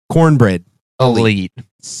 Cornbread, elite. Elite.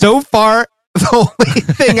 So far, the only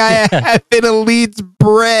thing I have in elite's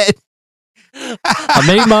bread. I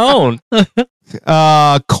made my own.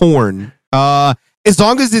 Corn. As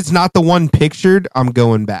long as it's not the one pictured, I'm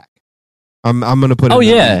going back. I'm gonna put it. Oh in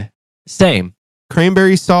yeah. elite. Same.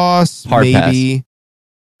 Cranberry sauce, Hard maybe.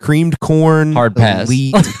 Creamed corn, Hard pass.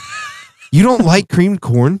 elite. You don't like creamed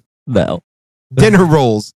corn? No. Dinner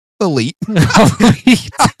rolls, elite. Elite.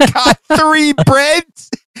 I've got 3 breads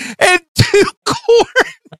and 2 corn.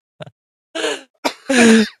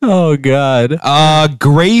 Oh god.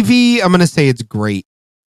 Gravy. I'm gonna say it's great.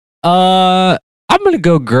 I'm gonna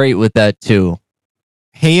go great with that too.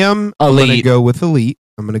 Ham. I'm gonna Elite. go with elite.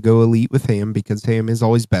 I'm gonna go elite with ham because ham is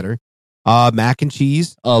always better. Mac and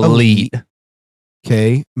cheese. Elite.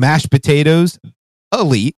 Okay. Mashed potatoes.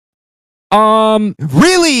 Elite. I'm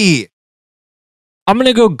Really?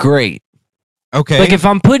 gonna go great. Okay. Like if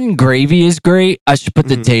I'm putting gravy as great, I should put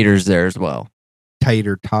the Mhm. taters there as well.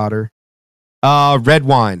 Tater totter. Red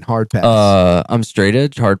wine. Hard pass. I'm straight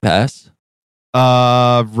edge, hard pass.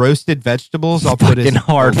 Roasted vegetables. I'll put as Fucking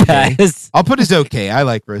hard okay. pass. I'll put as okay. I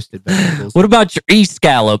like roasted vegetables. What about your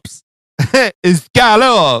scallops?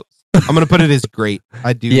 Scallops. I'm gonna put it as great.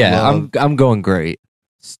 I do. Yeah, love I'm going great.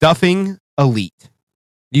 stuffing. Elite.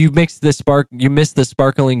 You missed the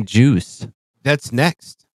sparkling juice. That's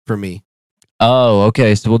next for me. Oh,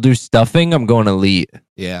 okay. So we'll do stuffing. I'm going elite.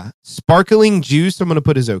 Yeah. Sparkling juice. I'm gonna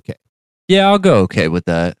put as okay. Yeah, I'll go okay with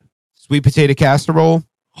that. Sweet potato casserole.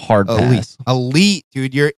 Hard Elite. pass. Elite,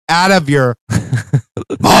 dude. You're out of your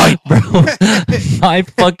mind. Bro, my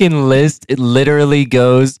fucking list, it literally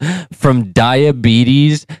goes from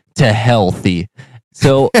diabetes to healthy.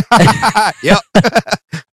 So Yep.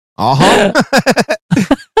 Uh-huh.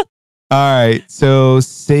 All right. So I'll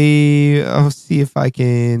see if I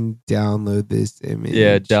can download this image.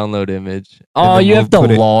 yeah, download image. And Oh, then you we'll have to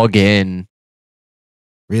put it- log in.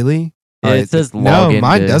 Really? Yeah, All it says no, log in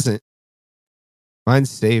mine to- doesn't. Mine's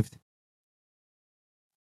saved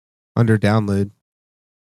under download.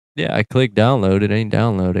 Yeah, I click download. It ain't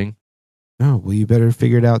downloading. Oh, well, you better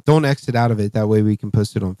figure it out. Don't exit out of it. That way we can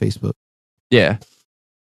post it on Facebook. Yeah.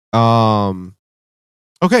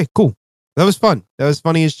 Okay, cool. That was fun. That was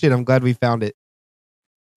funny as shit. I'm glad we found it.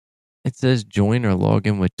 It says join or log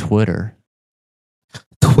in with Twitter.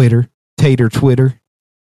 Twitter. Twitter.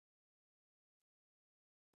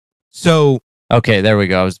 So okay, there we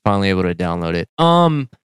go. I was finally able to download it.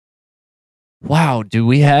 Wow, do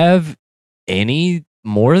we have any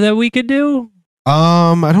more that we could do?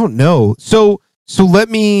 I don't know. So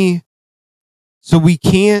we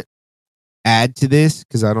can't add to this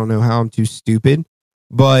because I don't know how. I'm too stupid.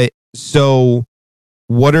 But so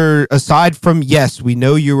what are, aside from, yes, we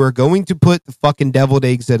know you are going to put the fucking deviled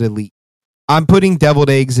eggs at elite. I'm putting deviled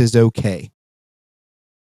eggs as okay.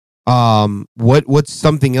 What's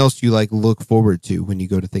something else you like look forward to when you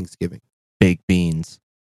go to Thanksgiving? Baked beans.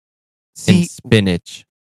 See, and spinach.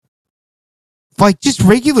 Like just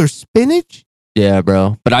regular spinach? Yeah,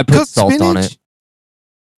 bro. But I put Cooked salt spinach? on it.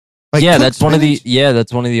 Like yeah, cooked that's one of the spinach?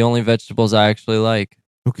 that's one of the only vegetables I actually like.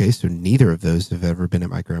 Okay, so neither of those have ever been at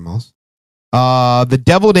my grandma's. The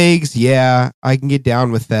deviled eggs, yeah, I can get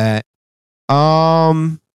down with that.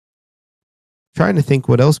 Trying to think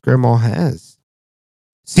what else grandma has.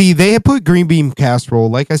 See, they have put green bean casserole.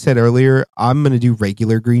 Like I said earlier, I'm gonna do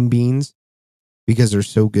regular green beans because they're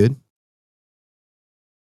so good.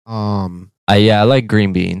 I like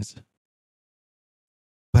green beans.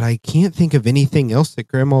 But I can't think of anything else that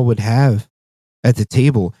grandma would have at the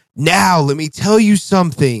table. Now, let me tell you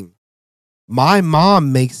something. My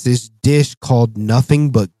mom makes this dish called Nothing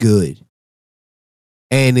But Good.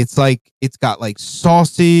 And it's got like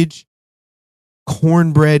sausage,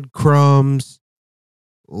 cornbread crumbs,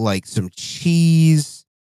 like some cheese,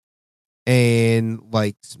 and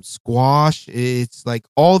like some squash. It's like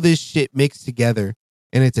all this shit mixed together,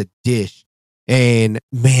 and it's a dish. And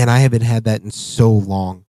man, I haven't had that in so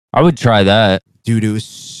long. I would try that. Dude, it was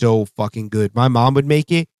so fucking good. My mom would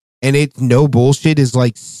make it, and it's no bullshit, is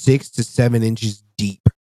like 6 to 7 inches deep.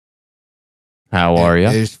 How are you?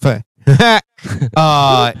 It's fun.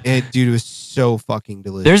 Dude, it was so fucking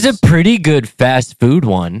delicious. There's a pretty good fast food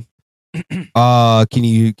one. Can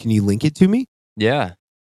you link it to me? Yeah.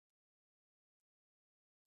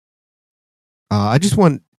 I just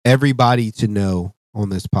want everybody to know on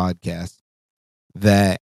this podcast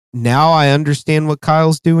that now I understand what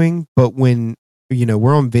Kyle's doing, but when,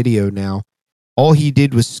 we're on video now, all he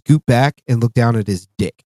did was scoot back and look down at his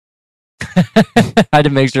dick. I had to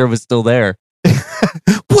make sure it was still there.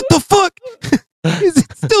 What the fuck? Is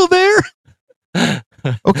it still there?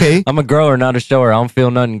 Okay. I'm a grower, not a shower. I don't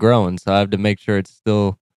feel nothing growing, so I have to make sure it's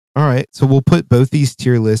still. All right. So we'll put both these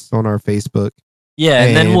tier lists on our Facebook. Yeah,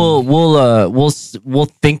 and then we'll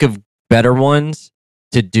think of better ones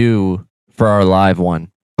to do for our live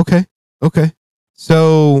one. Okay.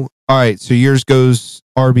 So, all right. So yours goes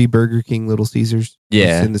Arby, Burger King, Little Caesars.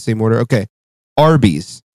 Yeah. It's in the same order. Okay.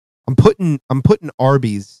 Arby's. I'm putting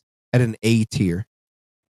Arby's at an A tier.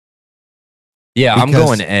 Yeah, I'm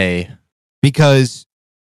going A. Because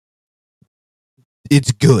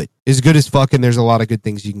it's good. It's good as fuck, and there's a lot of good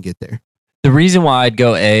things you can get there. The reason why I'd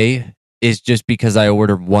go A is just because I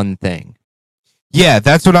ordered one thing. Yeah,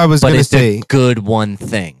 that's what I was going to say. A good one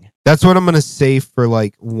thing. That's what I'm going to say for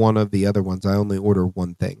like one of the other ones. I only order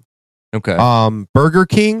one thing. Okay. Burger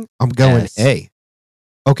King, I'm going S. A.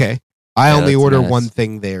 Okay. I only that's order an S. one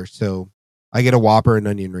thing there, so I get a Whopper and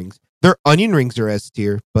onion rings. Their onion rings are S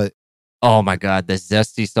tier, but oh my god, the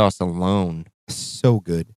zesty sauce alone. so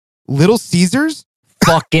good. Little Caesars,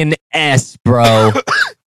 fucking S, bro.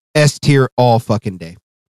 S tier all fucking day.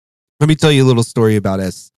 Let me tell you a little story about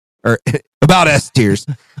S tiers.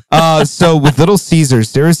 So with Little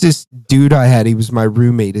Caesars, there was this dude I had. He was my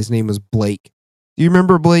roommate. His name was Blake. Do you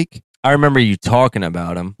remember Blake? I remember you talking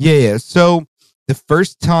about him. Yeah. So the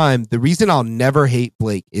first time, the reason I'll never hate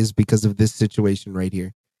Blake is because of this situation right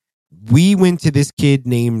here. We went to this kid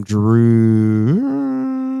named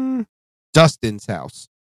Drew Dustin's house.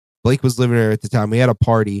 Blake was living there at the time. We had a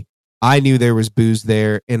party. I knew there was booze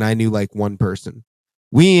there, and I knew like one person.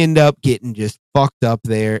 We end up getting just fucked up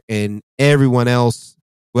there, and everyone else.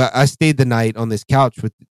 Well, I stayed the night on this couch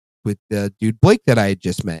with the dude Blake that I had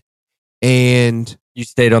just met, and you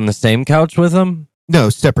stayed on the same couch with him. No,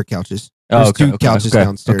 separate couches. There's two couches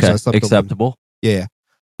downstairs. Okay. I slept acceptable. Yeah.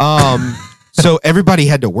 So everybody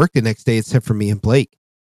had to work the next day except for me and Blake.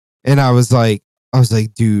 And I was like,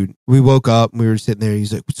 dude, we woke up and we were sitting there.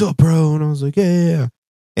 He's like, what's up, bro? And I was like, yeah.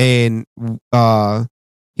 And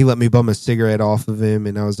he let me bum a cigarette off of him.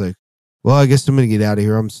 And I was like, well, I guess I'm going to get out of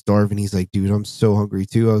here. I'm starving. He's like, dude, I'm so hungry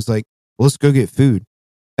too. I was like, well, let's go get food.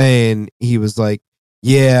 And he was like,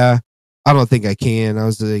 yeah, I don't think I can. I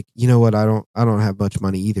was like, you know what? I don't have much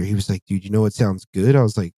money either. He was like, dude, you know what sounds good? I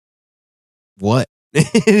was like, what? And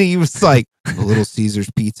he was like, a Little Caesars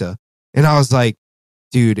pizza. And I was like,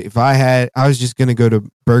 dude, if I was just going to go to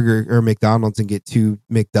Burger or McDonald's and get 2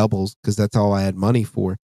 McDoubles because that's all I had money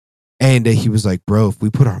for. And he was like, bro, if we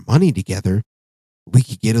put our money together, we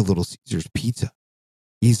could get a Little Caesars pizza.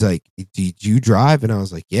 He's like, did you drive? And I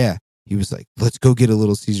was like, yeah. He was like, let's go get a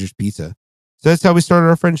Little Caesars pizza. So that's how we started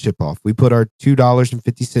our friendship off. We put our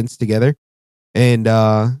 $2.50 together and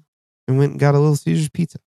went and got a Little Caesars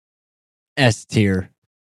pizza. S tier.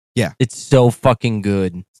 Yeah. It's so fucking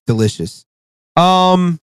good. It's delicious.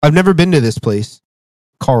 I've never been to this place.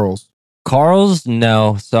 Carl's. Carl's?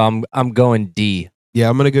 No. So I'm going D. Yeah,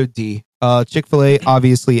 I'm gonna go D. Chick-fil-A,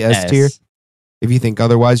 obviously S tier. If you think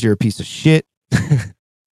otherwise, you're a piece of shit.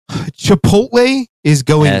 Chipotle is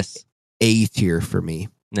going S. A tier for me.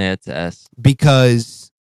 Yeah, it's S.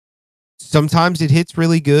 Because sometimes it hits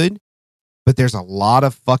really good, but there's a lot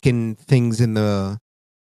of fucking things in the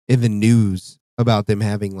news about them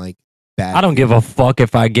having like bad. I don't give a fuck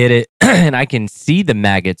if I get it and I can see the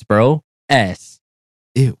maggots, bro. S.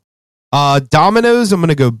 Ew. Domino's, I'm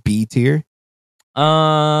gonna go B tier.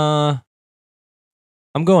 I'm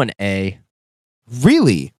going A.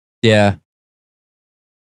 Really? Yeah.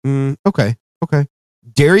 Okay.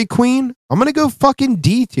 Dairy Queen, I'm gonna go fucking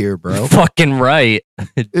D tier, bro. Fucking right.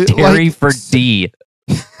 Dairy like- for D.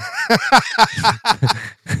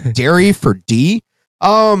 Dairy for D.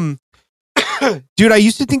 Dude, I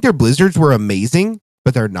used to think their blizzards were amazing,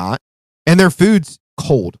 but they're not, and their food's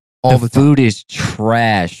cold all the time. Food is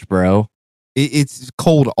trash, bro. It's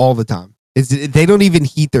cold all the time. They don't even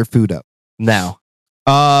heat their food up. No,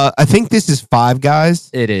 I think this is Five Guys.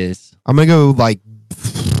 it is. I'm gonna go like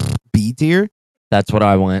B tier. That's what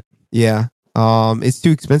I went. Yeah. It's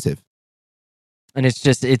too expensive. And it's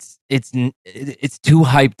just it's too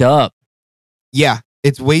hyped up. Yeah,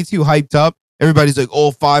 it's way too hyped up. Everybody's like,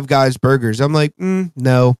 "Oh, Five Guys burgers." I'm like,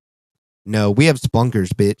 no, we have Splunkers,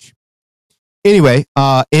 bitch. Anyway,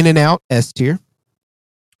 In-N-Out S tier.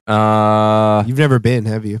 You've never been,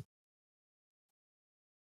 have you?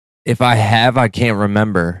 If I have, I can't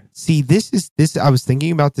remember. See, this. I was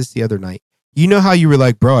thinking about this the other night. You know how you were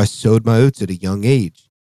like, bro, I sowed my oats at a young age.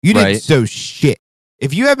 You didn't Right. sow shit.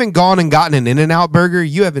 If you haven't gone and gotten an In-N-Out burger,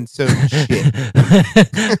 you haven't sowed shit.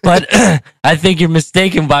 But I think you're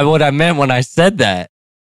mistaken by what I meant when I said that.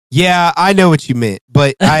 Yeah, I know what you meant,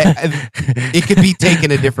 but it could be taken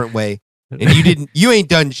a different way. And you ain't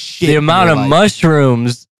done shit. The in amount your of life.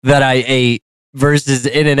 mushrooms that I ate versus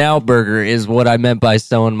In-N-Out burger is what I meant by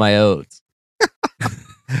sowing my oats.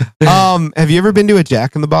 Have you ever been to a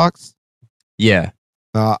Jack in the Box? Yeah.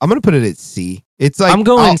 I'm gonna put it at C. It's like I'm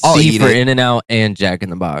going I'll C eat for it. In-N-Out and Jack in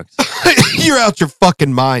the Box. You're out your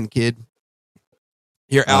fucking mind, kid.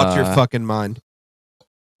 You're out your Uh, fucking mind.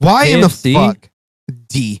 Why in the KFC? fuck?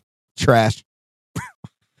 D. Trash.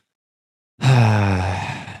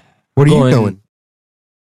 What are you going?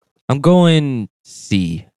 I'm going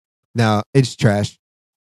C. No, it's trash.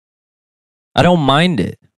 I don't mind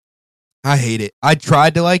it. I hate it. I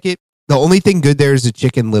tried to like it. The only thing good there is the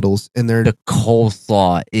Chicken Littles, and they're The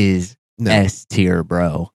coleslaw is no, S tier,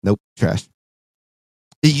 bro. nope, trash.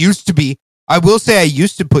 It used to be. I will say I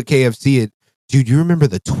used to put KFC in. Dude, you remember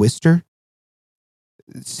the Twister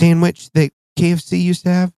sandwich that KFC used to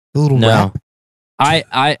have? The little No.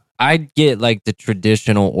 wrap, I'd get like the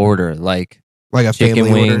traditional order, like like a chicken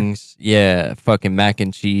family order. wings, yeah, fucking mac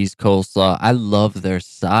and cheese, coleslaw. I love their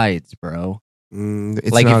sides, bro.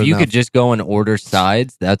 It's Like not if you enough. could just go and order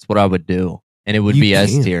sides, that's what I would do, and it would You be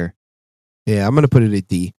S can. tier. Yeah, I'm gonna put it at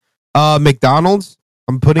D. McDonald's,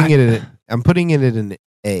 I'm putting it at an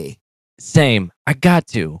A. Same. I got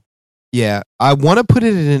to. Yeah, I want to put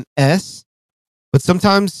it at an S, but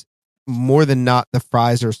sometimes more than not, the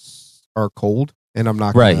fries are cold, and I'm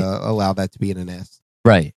not Right. gonna allow that to be in an S.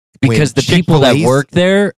 Right. When Because the people that Chick-fil-A's- work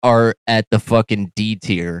there are at the fucking D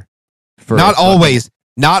tier. For Not always,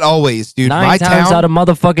 dude. 9 My times town, out of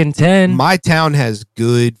motherfucking 10. my town has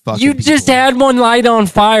good fucking. You just people. had one light on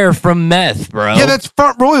fire from meth, bro. Yeah, that's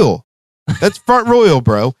Front Royal. That's Front Royal,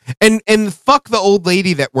 bro. And fuck the old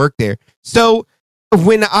lady that worked there. So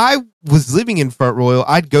when I was living in Front Royal,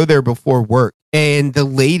 I'd go there before work, and the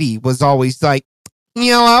lady was always like,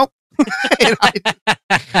 "Hello," and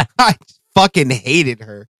I fucking hated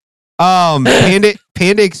her. Panda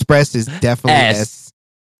Express is definitely S. S.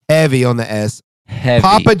 Heavy on the S. Heavy.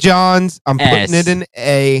 Papa John's, I'm putting S. it in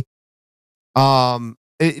A.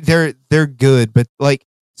 They're good, but like,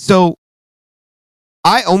 so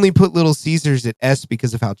I only put Little Caesars at S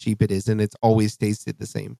because of how cheap it is, and it's always tasted the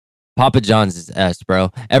same. Papa John's is S,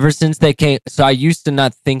 bro. Ever since they came, so I used to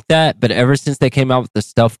not think that, but ever since they came out with the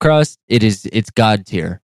stuffed crust, it's God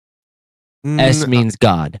tier. S means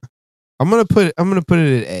God. I'm gonna put it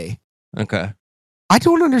at A. Okay. I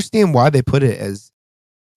don't understand why they put it as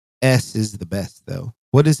S is the best though.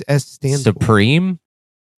 What does S stand for? Supreme?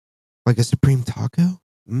 Like a Supreme taco?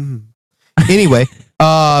 Anyway,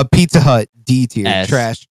 Pizza Hut, D tier. S.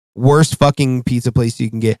 Trash. Worst fucking pizza place you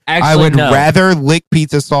can get. Actually, I would no. rather lick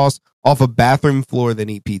pizza sauce off a bathroom floor than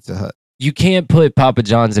eat Pizza Hut. You can't put Papa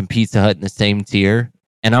John's and Pizza Hut in the same tier.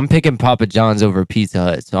 And I'm picking Papa John's over Pizza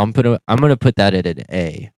Hut. So I'm gonna put that at an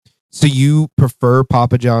A. So you prefer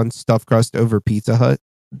Papa John's stuffed crust over Pizza Hut?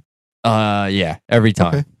 Yeah, every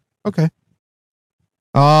time. Okay.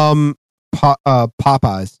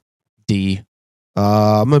 Popeyes. D.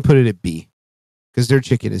 I'm gonna put it at B because their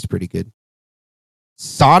chicken is pretty good.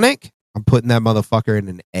 Sonic, I'm putting that motherfucker in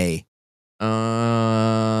an A.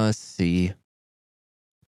 C.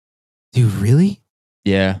 Dude, really?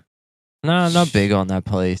 Yeah. No, I'm not big on that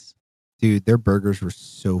place. Dude, their burgers were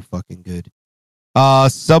so fucking good.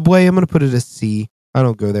 Subway, I'm gonna put it a C. I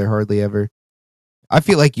don't go there hardly ever. I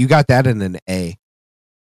feel like you got that in an A.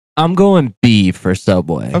 I'm going B for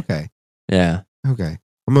Subway. Okay. Yeah. Okay.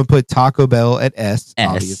 I'm gonna put Taco Bell at S.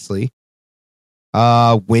 Obviously.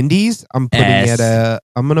 Wendy's, I'm putting S.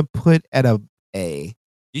 I'm gonna put at a A.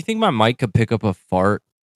 Do you think my mic could pick up a fart?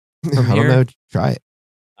 I don't here? know. Try it.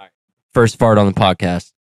 All right. First fart on the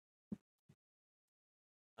podcast.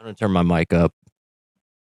 I'm gonna turn my mic up.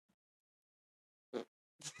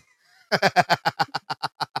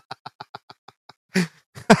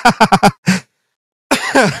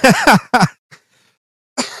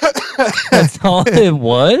 That's all it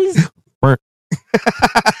was? I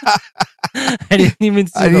didn't even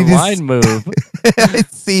see the line move. I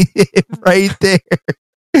see it right there.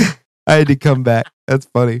 I had to come back. That's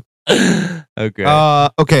funny. Okay.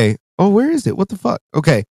 Okay. Oh, where is it? What the fuck?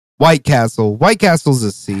 Okay. White Castle. White Castle's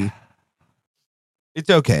a C. It's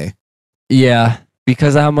okay. Yeah.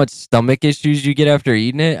 Because of how much stomach issues you get after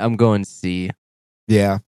eating it, I'm going C.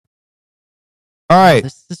 Yeah. All right.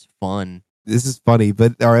 This is fun. This is funny,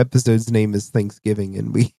 but our episode's name is Thanksgiving,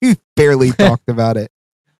 and we barely talked about it.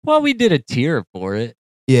 Well, we did a tier for it.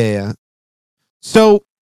 Yeah. So,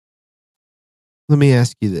 let me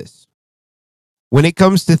ask you this. When it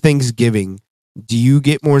comes to Thanksgiving, do you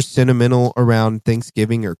get more sentimental around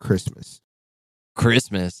Thanksgiving or Christmas?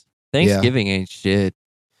 Christmas. Thanksgiving ain't shit.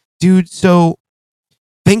 Dude, so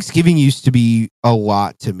Thanksgiving used to be a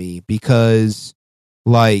lot to me because,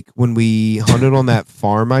 like, when we hunted on that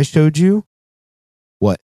farm I showed you,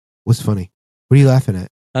 what was funny? What are you laughing at?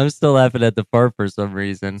 I'm still laughing at the fart for some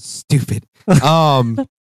reason. Stupid. When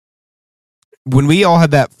we all had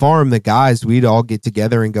that farm, the guys, we'd all get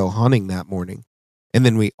together and go hunting that morning. And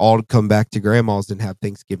then we all come back to grandma's and have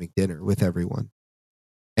Thanksgiving dinner with everyone.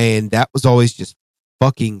 And that was always just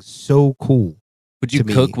fucking so cool. Would you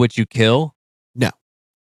cook what you kill? No.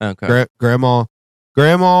 Okay. Grandma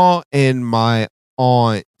and my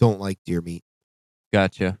aunt don't like deer meat.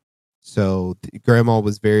 Gotcha. So grandma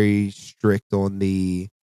was very strict on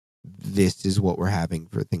this is what we're having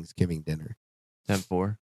for Thanksgiving dinner.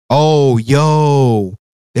 10-4. Oh, yo.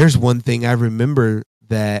 There's one thing I remember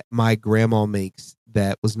that my grandma makes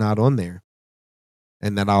that was not on there.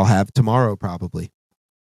 And that I'll have tomorrow probably.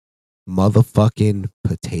 Motherfucking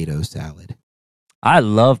potato salad. I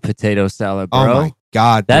love potato salad, bro. Oh my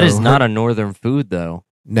God, that bro. is not a northern food, though.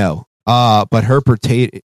 No. But her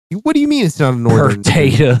potato. What do you mean it's not a northern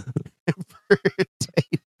potato?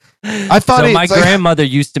 I thought so. My grandmother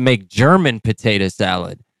used to make German potato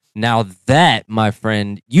salad. Now that, my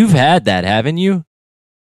friend, you've had that, haven't you?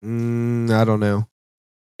 I don't know.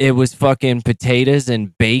 It was fucking potatoes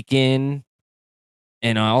and bacon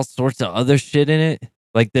and all sorts of other shit in it.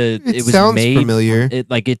 Like it was sounds made familiar.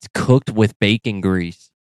 Like it's cooked with bacon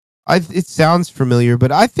grease. It sounds familiar,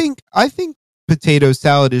 but I think potato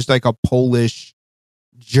salad is like a Polish,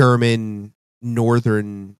 German,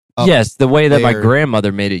 northern. Yes, the way that my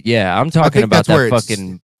grandmother made it. Yeah, I'm talking about that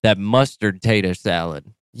fucking that mustard tater salad.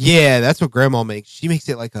 Yeah, that's what grandma makes. She makes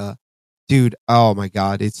it like a dude. Oh my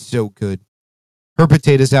God, it's so good. Her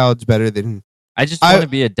potato salad's better than. I just want to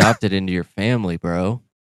be adopted into your family, bro.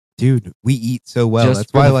 Dude, we eat so well. Just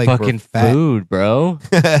that's for why the like fucking we're fat. food, bro.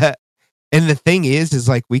 And the thing is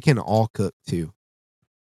like we can all cook too.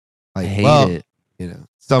 Like, I hate it. You know,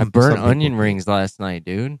 I burnt onion rings last night,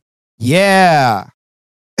 dude. Yeah.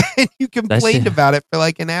 And you complained shit, about it for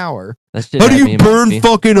like an hour. That shit How do had me you in my burn feet.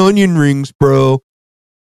 fucking onion rings, bro?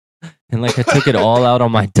 And like I took it all out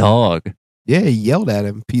on my dog. Yeah, he yelled at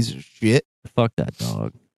him, piece of shit. Fuck that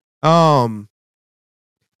dog.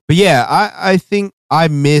 But yeah, I think I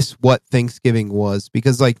miss what Thanksgiving was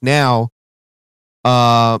because like now,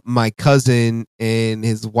 my cousin and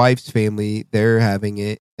his wife's family, they're having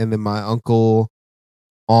it, and then my uncle,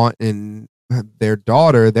 aunt, and their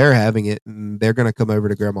daughter, they're having it, and they're gonna come over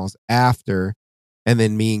to grandma's after, and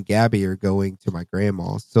then me and Gabby are going to my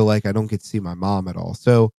grandma's. So like I don't get to see my mom at all.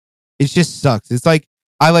 So it just sucks. It's like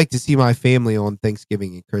I like to see my family on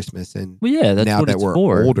Thanksgiving and Christmas, and Well, yeah, that's now what that it's we're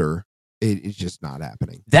for. older, it's just not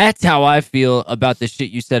happening. That's how I feel about the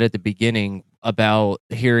shit you said at the beginning about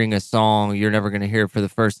hearing a song. You're never going to hear it for the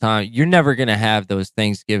first time. You're never going to have those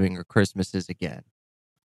Thanksgiving or Christmases again.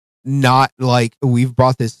 Not like we've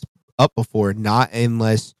brought this up before, not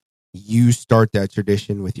unless you start that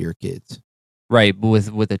tradition with your kids. Right, but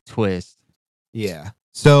with a twist. Yeah.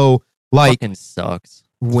 So like Fucking sucks.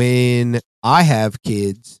 when I have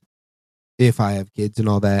kids, if I have kids and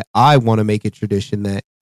all that, I want to make a tradition that,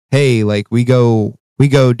 hey, like we go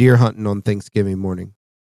deer hunting on Thanksgiving morning,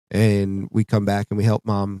 and we come back and we help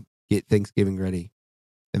mom get Thanksgiving ready,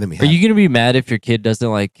 and then we. Are you gonna be mad if your kid doesn't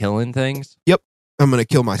like killing things? Yep, I'm gonna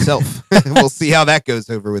kill myself. We'll see how that goes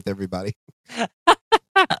over with everybody.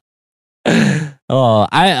 Oh,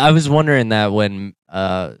 I was wondering that when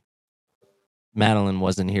Madeline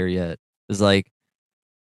wasn't here yet. It was like,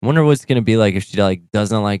 I wonder what's gonna be like if she like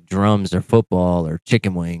doesn't like drums or football or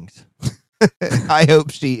chicken wings. I hope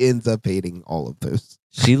she ends up hating all of those.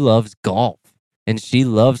 She loves golf and she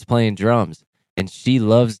loves playing drums and she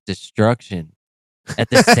loves destruction. At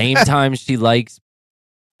the same time, she likes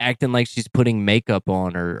acting like she's putting makeup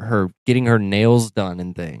on or her getting her nails done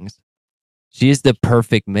and things. She is the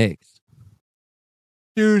perfect mix.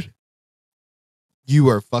 Dude, you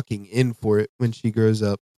are fucking in for it when she grows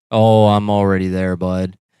up. Oh, I'm already there,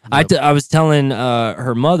 bud. Yep. I was telling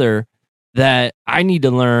her mother that I need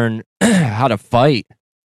to learn how to fight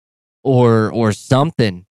or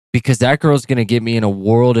something because that girl's gonna get me in a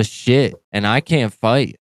world of shit and I can't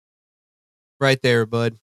fight. Right there,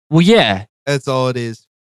 bud. Well, yeah, That's all it is.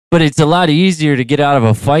 but it's a lot easier to get out of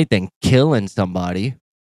a fight than killing somebody.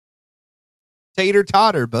 Tater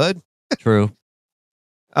totter, bud. True.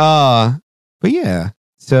 But yeah.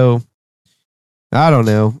 So I don't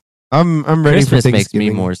know. I'm ready Christmas for makes me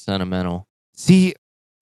Thanksgiving. more sentimental. See,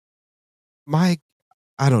 I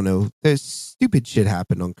don't know. There's stupid shit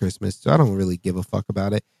happened on Christmas, so I don't really give a fuck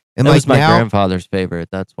about it. And That like was my now, grandfather's favorite.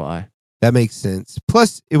 That's why. that makes sense.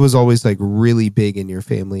 Plus, it was always like really big in your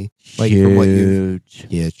family. Like from what you, Huge.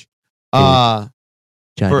 yeah. China.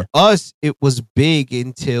 For us, it was big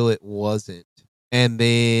until it wasn't, and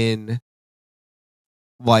then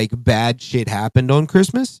like bad shit happened on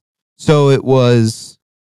Christmas. So it was,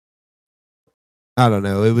 I don't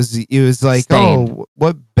know. It was like, Stained. oh,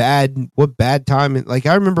 what bad time. Like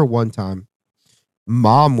I remember one time,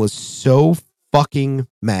 mom was so fucking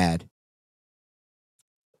mad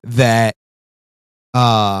that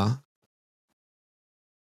that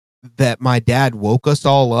my dad woke us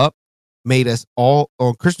all up, made us all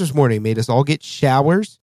on Christmas morning, made us all get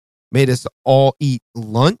showers, made us all eat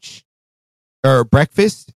lunch or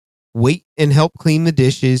breakfast, wait and help clean the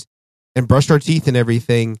dishes and brush our teeth and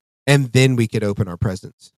everything, and then we could open our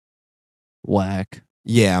presents. Whack.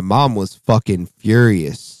 Yeah, mom was fucking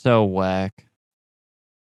furious. So whack.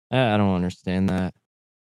 I don't understand that.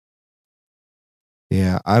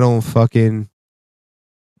 Yeah, I don't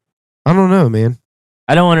know, man.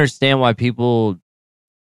 I don't understand why people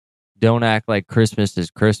don't act like Christmas is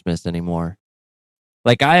Christmas anymore.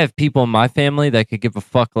 Like, I have people in my family that could give a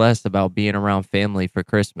fuck less about being around family for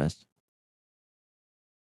Christmas.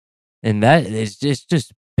 And that is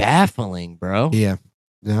just baffling, bro. Yeah.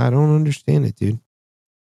 No, I don't understand it, dude.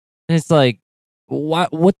 And it's like,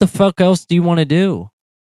 what the fuck else do you want to do?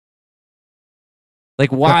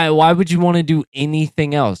 Like, why would you want to do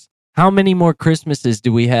anything else? How many more Christmases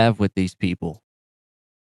do we have with these people?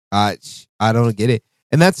 I don't get it.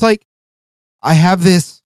 And that's like, I have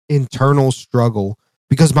this internal struggle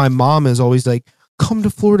because my mom is always like, come to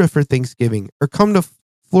Florida for Thanksgiving or come to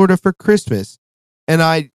Florida for Christmas. And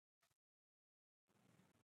I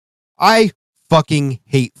fucking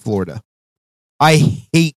hate Florida. I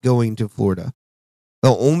hate going to Florida. The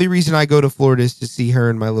only reason I go to Florida is to see her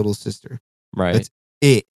and my little sister. Right. That's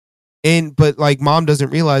it. But like mom doesn't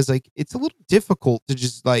realize like it's a little difficult to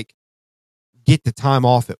just like get the time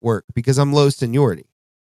off at work because I'm low seniority.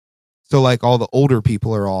 So like all the older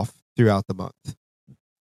people are off throughout the month.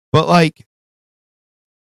 But like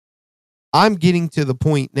I'm getting to the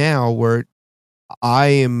point now where I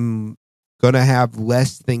am going to have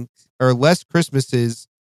less Christmases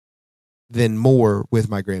than more with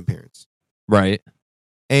my grandparents. Right.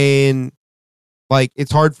 And like,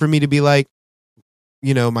 it's hard for me to be like,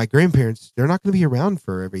 my grandparents, they're not going to be around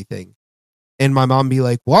for everything. And my mom be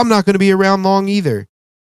like, well, I'm not going to be around long either.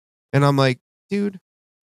 And I'm like, dude,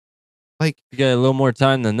 like, You got a little more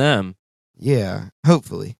time than them. yeah,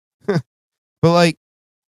 hopefully. But like,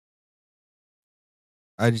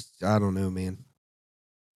 I don't know, man.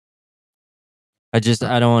 I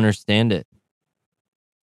don't understand it.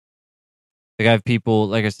 Like I have people,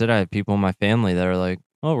 like I said, I have people in my family that are like,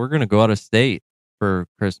 oh, we're going to go out of state for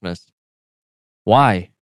Christmas.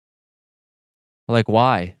 Why? Like,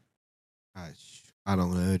 why? I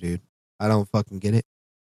don't know, dude. I don't fucking get it.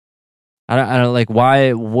 I don't like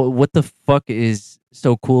why. What the fuck is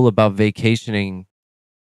so cool about vacationing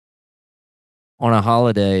on a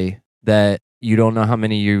holiday that you don't know how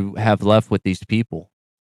many you have left with these people?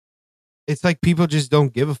 It's like people just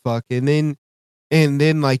don't give a fuck. And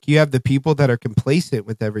then like you have the people that are complacent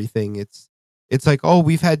with everything. It's like, oh,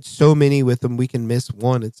 we've had so many with them, we can miss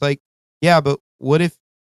one. It's like, yeah, but what if,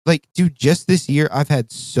 like, dude, just this year I've had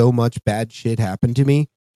so much bad shit happen to me.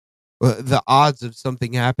 The odds of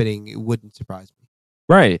something happening, it wouldn't surprise me.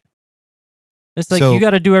 Right. It's like So- you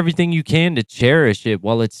got to do everything you can to cherish it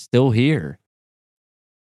while it's still here.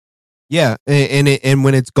 Yeah, and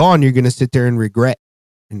when it's gone, you're gonna sit there and regret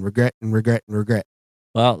and regret and regret and regret.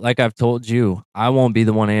 Well, like I've told you, I won't be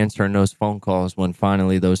the one answering those phone calls when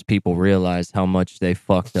finally those people realize how much they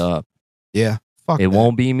fucked up. Yeah, fuck. It that.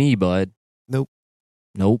 won't be me, bud.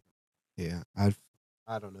 Nope. Yeah, I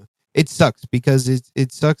don't know. It sucks because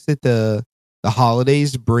it sucks that the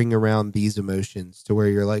holidays bring around these emotions to where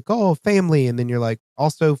you're like, oh, family, and then you're like,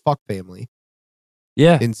 also fuck family.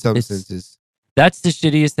 Yeah. In some senses. That's the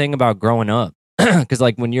shittiest thing about growing up. Because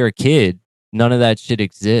like when you're a kid, none of that shit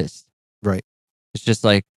exists. Right. It's just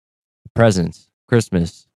like presents,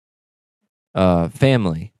 Christmas,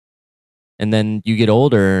 family. And then you get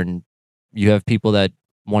older and you have people that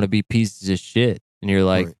want to be pieces of shit. And you're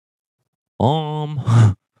like, Right.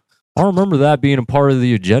 I remember that being a part of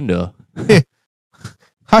the agenda.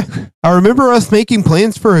 I remember us making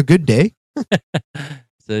plans for a good day.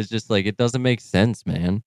 So it's just like, it doesn't make sense,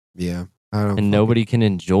 man. Yeah. I don't. And nobody can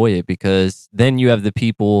enjoy it because then you have the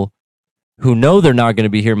people who know they're not going to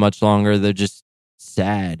be here much longer. They're just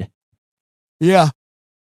sad. Yeah.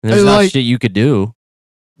 And there's I not like- shit you could do.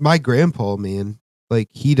 My grandpa, man, like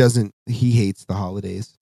he hates the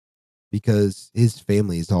holidays because his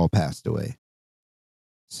family is all passed away.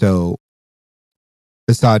 So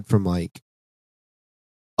aside from like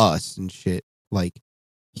us and shit, like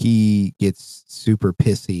he gets super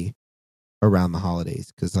pissy around the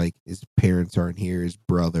holidays because like his parents aren't here, his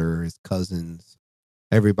brother, his cousins,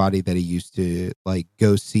 everybody that he used to like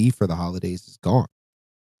go see for the holidays is gone.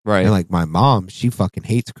 Right. And like my mom, she fucking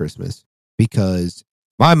hates Christmas because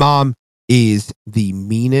my mom is the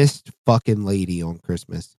meanest fucking lady on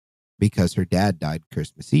Christmas because her dad died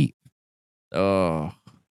Christmas Eve. Oh.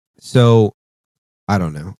 So I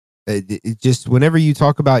don't know. It just whenever you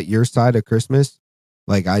talk about your side of Christmas,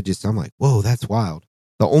 like I'm like, whoa, that's wild.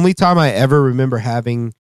 The only time I ever remember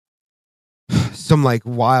having some like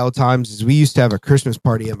wild times is we used to have a Christmas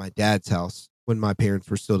party at my dad's house when my parents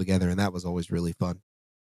were still together, and that was always really fun.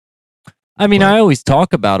 I mean, But- I always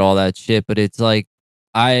talk about all that shit, but it's like,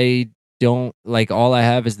 I don't like all I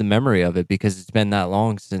have is the memory of it because it's been that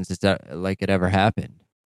long since it's like it ever happened.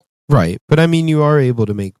 Right. But I mean, you are able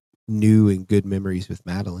to make new and good memories with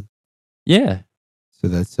Madeline. Yeah. So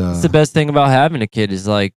that's It's the best thing about having a kid is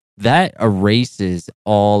like that erases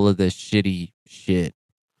all of the shitty shit.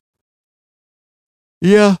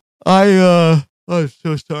 yeah. I'm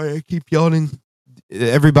so sorry. I keep yawning.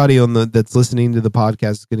 Everybody that's listening to the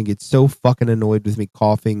podcast is going to get so fucking annoyed with me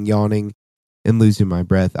coughing, yawning, and losing my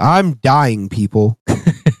breath. I'm dying, people.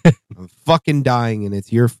 I'm fucking dying, and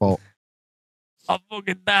it's your fault. I'm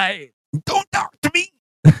fucking dying. Don't talk to me.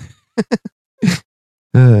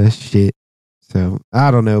 Shit. So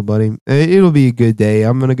I don't know, buddy. It'll be a good day.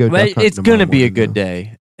 I'm gonna go. But duck hunting it's gonna tomorrow be a morning, good though.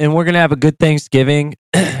 day, and we're gonna have a good Thanksgiving,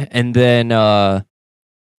 and then I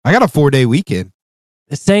got a 4-day weekend.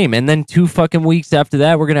 the same, and then 2 fucking weeks after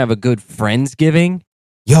that, we're gonna have a good Friendsgiving.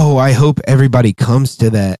 Yo, I hope everybody comes to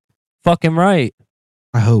that. Fucking right.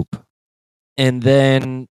 I hope. And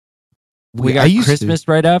then we I got used to- Christmas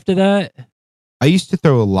right after that. I used to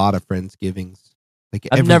throw a lot of Friendsgivings. Like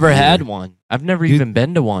I've every never year. had one. I've never Dude. even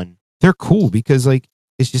been to one. They're cool because like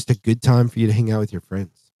it's just a good time for you to hang out with your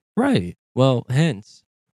friends. Right. Well, hence.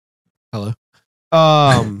 But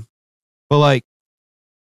like,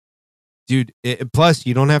 dude, plus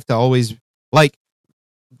you don't have to always like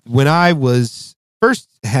when I was first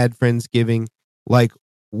had Friendsgiving, like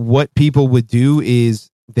what people would do is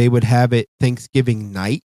they would have it Thanksgiving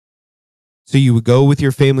night. So you would go with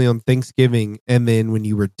your family on Thanksgiving, and then when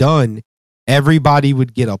you were done, everybody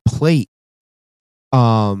would get a plate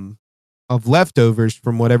of leftovers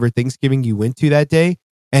from whatever Thanksgiving you went to that day,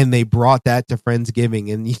 and they brought that to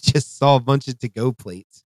Friendsgiving, and you just saw a bunch of to-go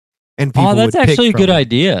plates. And people that's would pick actually a from good it.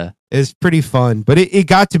 idea. It's pretty fun, but it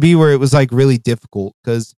got to be where it was like really difficult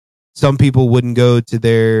because some people wouldn't go to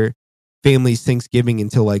their family's Thanksgiving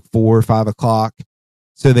until like 4 or 5 o'clock.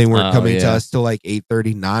 So they weren't coming to us till like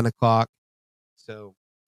 8:30, 9 o'clock. So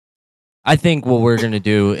I think what we're going to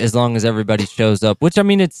do, as long as everybody shows up, which I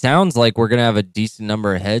mean, it sounds like we're going to have a decent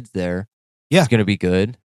number of heads there. Yeah. It's going to be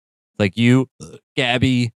good. Like you,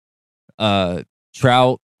 Gabby,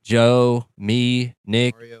 Trout, Joe, me,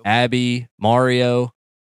 Nick, Mario. Abby, Mario.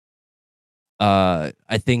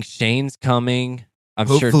 I think Shane's coming. I'm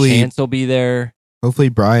sure Hopefully- Chance will be there. Hopefully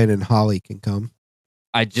Brian and Holly can come.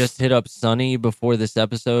 I just hit up Sonny before this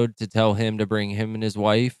episode to tell him to bring him and his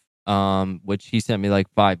wife, which he sent me like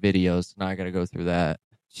 5 videos. Now I got to go through that.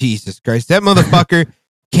 Jesus Christ. That motherfucker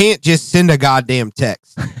can't just send a goddamn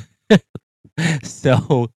text.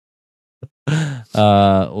 So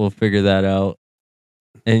we'll figure that out.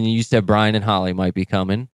 And you said Brian and Holly might be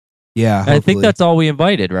coming. Yeah. I think hopefully. that's all we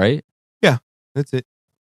invited, right? That's it.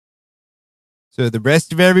 So the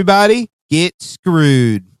rest of everybody get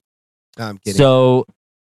screwed. No, I'm kidding. So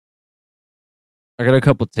I got a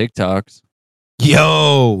couple TikToks.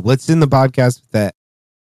 Yo, let's end the podcast with that.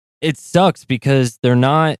 It sucks because they're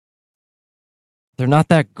not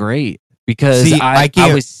that great. Because See, I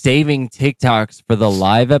can't- was saving TikToks for the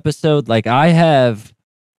live episode. Like I have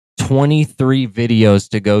 23 videos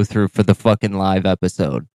to go through for the fucking live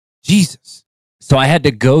episode. Jesus. So I had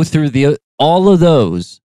to go through all of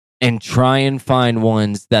those and try and find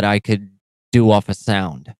ones that I could do off a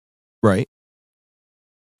sound. Right.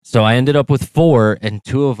 So I ended up with 4, and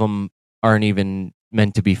 2 of them aren't even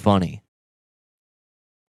meant to be funny.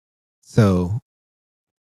 So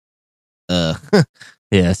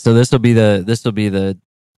Yeah, so this will be the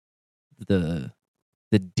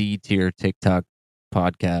D tier TikTok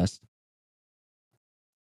podcast.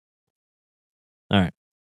 All right.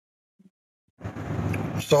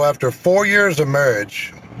 So after 4 years of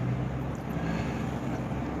marriage,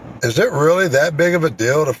 is it really that big of a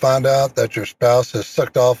deal to find out that your spouse has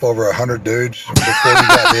sucked off over 100 dudes before you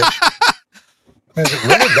got hitched? I mean, is it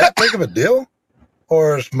really that big of a deal?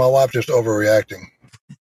 Or is my wife just overreacting?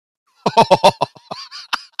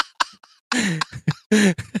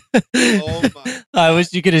 Oh my I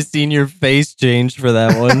wish you could have seen your face change for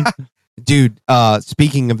that one. dude,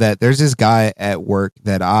 speaking of that, there's this guy at work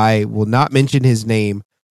that I will not mention his name,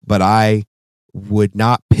 but I would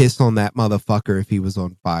not piss on that motherfucker if he was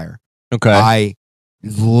on fire. Okay. I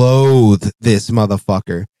loathe this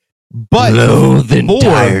motherfucker. But Loathe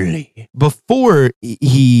entirely. before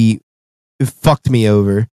he fucked me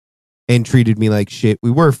over and treated me like shit, we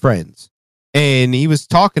were friends. And he was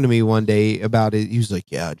talking to me one day about it. He was like,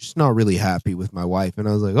 yeah, just not really happy with my wife. And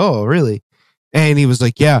I was like, oh, really? And he was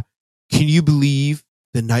like, yeah, can you believe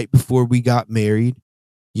the night before we got married,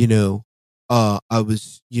 I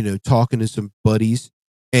was, talking to some buddies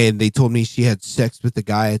and they told me she had sex with the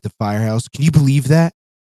guy at the firehouse. Can you believe that?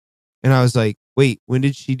 And I was like, wait, when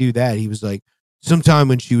did she do that? He was like, sometime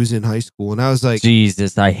when she was in high school. And I was like,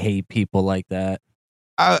 Jesus, I hate people like that.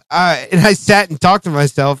 I sat and talked to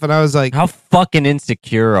myself and I was like, How fucking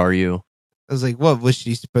insecure are you? I was like, what was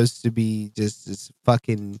she supposed to be? Just this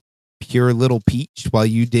fucking pure little peach while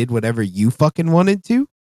you did whatever you fucking wanted to?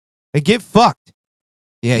 Like, get fucked.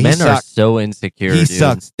 Yeah, he Men are sucks. so insecure. He dude.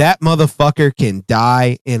 sucks. That motherfucker can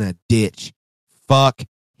die in a ditch. Fuck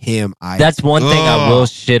him. That's one thing I will Ugh.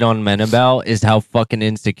 shit on men about is how fucking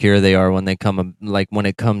insecure they are when they come when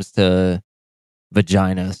it comes to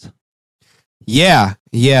vaginas. Yeah,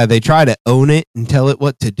 they try to own it and tell it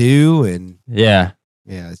what to do, and Yeah,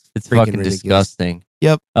 yeah, it's freaking fucking ridiculous. disgusting.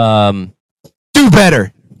 Yep. All Do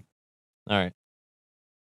better. right.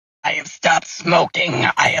 I have stopped smoking.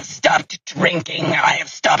 I have stopped drinking. I have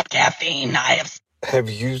stopped caffeine. Have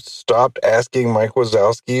you stopped asking Mike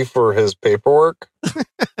Wazowski for his paperwork?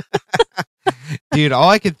 Dude, all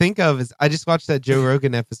I could think of is I just watched that Joe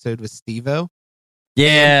Rogan episode with Steve-O,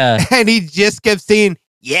 Yeah. and he just kept saying,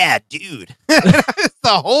 yeah, dude. It's the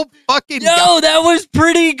whole fucking Yo, that was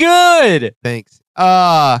pretty good. Thanks.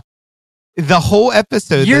 The whole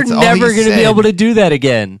episode. You're that's all never he going to be said. able to do that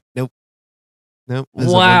again. Nope. It was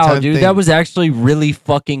a Wow, one-time dude, thing. that was actually really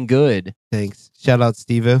fucking good. Thanks. Shout out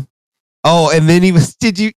Steve-O. Oh, and then he was.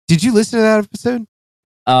 Did you listen to that episode?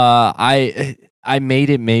 I made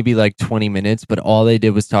it maybe like 20 minutes, but all they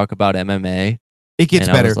did was talk about MMA. It gets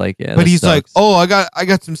And I better. was like, yeah, But that he's like, sucks. "Oh, I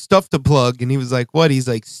got some stuff to plug," and he was like, "What?" He's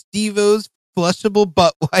like, "Steve-O's flushable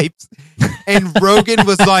butt wipes," and Rogan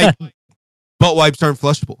was like, "Butt wipes aren't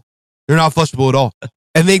flushable. They're not flushable at all."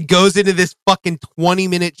 And then goes into this fucking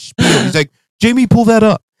 20-minute spiel. He's like, "Jamie, pull that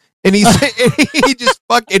up," and he just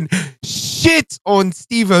fucking shits on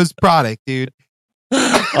Steve-O's product, dude.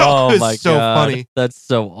 Oh It was my so god, funny. that's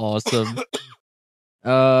so awesome.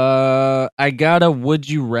 I got a would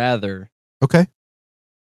you rather. Okay.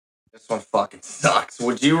 This one fucking sucks.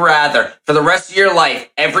 Would you rather, for the rest of your life,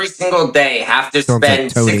 every single day, have to Sounds like spend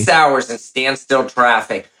Tony. 6 hours in standstill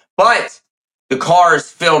traffic, but the car is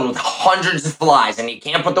filled with hundreds of flies and you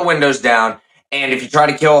can't put the windows down, and if you try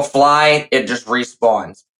to kill a fly, it just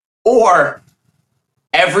respawns? Or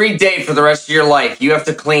every day for the rest of your life, you have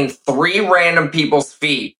to clean 3 random people's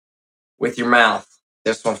feet with your mouth?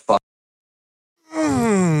 This one fucks.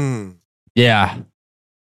 Yeah.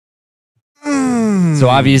 Mm. So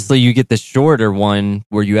obviously you get the shorter one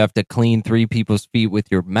where you have to clean 3 people's feet with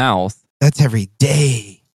your mouth, That's every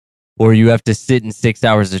day. or you have to sit in 6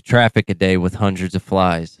 hours of traffic a day with hundreds of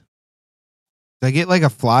flies. Do I get like a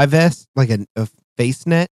fly vest, like a face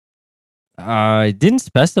net? I didn't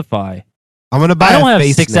specify. I'm gonna buy. I don't a have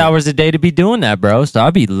face 6 net. hours a day to be doing that, bro. So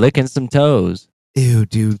I'll be licking some toes. Ew,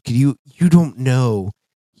 dude. Could you don't know.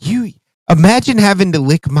 You imagine having to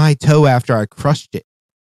lick my toe after I crushed it.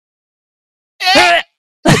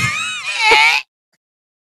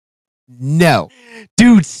 No.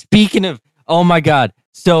 Dude, speaking of, oh my God.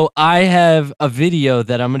 So I have a video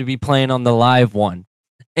that I'm going to be playing on the live one.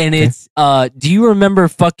 And Okay. it's, do you remember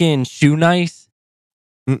fucking Shoe Nice?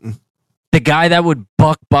 Mm-mm. The guy that would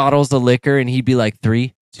buck bottles of liquor and he'd be like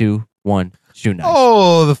 3, 2, 1, Shoe Nice.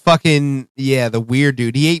 Oh, the weird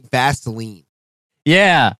dude. He ate Vaseline.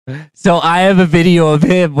 Yeah. So I have a video of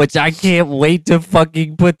him, which I can't wait to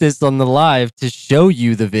fucking put this on the live to show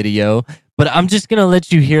you the video. But I'm just going to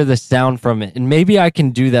let you hear the sound from it. And maybe I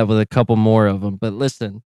can do that with a couple more of them. But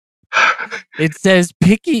listen, it says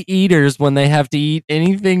picky eaters when they have to eat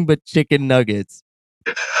anything but chicken nuggets.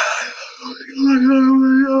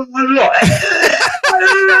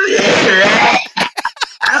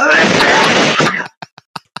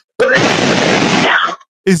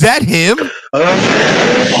 Is that him?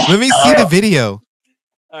 Let me see the video.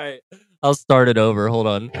 All right. I'll start it over. Hold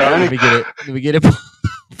on. Let me get it. Let me get it.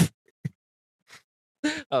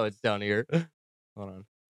 Oh, it's down here. Hold on.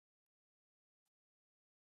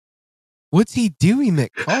 What's he doing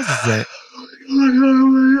that causes that?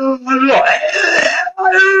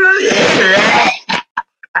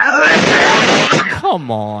 Come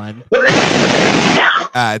on.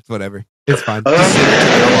 It's whatever. It's fine. Just send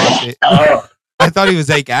it to me. I'll watch it. I thought he was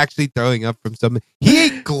like actually throwing up from something. He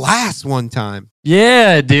ate glass one time.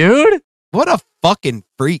 Yeah, dude. What a fucking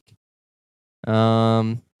freak. All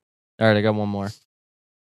right, I got one more.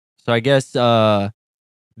 So I guess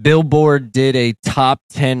Billboard did a top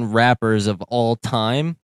 10 rappers of all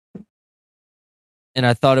time. And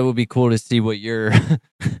I thought it would be cool to see what your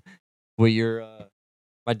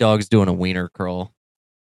my dog's doing a wiener curl.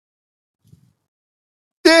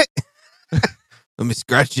 Let me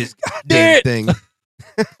scratch this goddamn thing.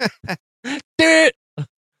 I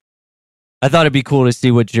thought it'd be cool to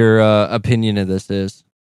see what your opinion of this is.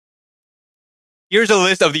 Here's a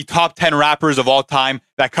list of the top 10 rappers of all time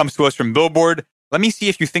that comes to us from Billboard. Let me see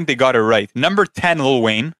if you think they got it right. Number 10, Lil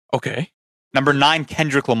Wayne. Okay. Number 9,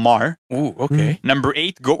 Kendrick Lamar. Ooh, okay. Number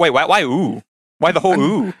 8, why ooh? Why the whole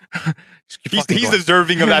ooh? Just keep fucking He's going.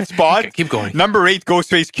 deserving of that spot. Okay, keep going. Number 8,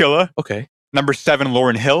 Ghostface Killah. Okay. Number 7,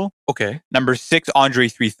 Lauryn Hill. Okay. Number 6, Andre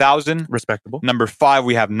 3000. Respectable. Number 5,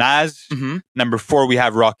 we have Nas. Mm-hmm. Number 4, we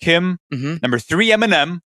have Rakim. Mm-hmm. Number 3,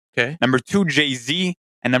 Eminem. Okay. Number 2, Jay-Z.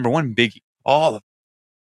 And number 1, Biggie. All of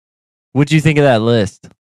What'd you think of that list?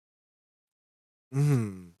 I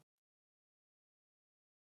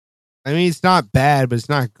mean, it's not bad, but it's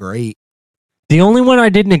not great. The only one I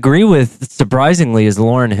didn't agree with, surprisingly, is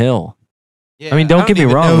Lauryn Hill. Yeah, I mean, don't get me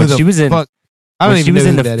even wong, know when who she the was in- fuck- I don't When she even was know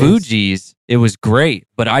in who the that is. Fugees, it was great,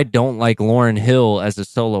 but I don't like Lauryn Hill as a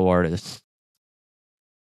solo artist.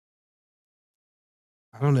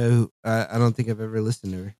 I don't know. I don't think I've ever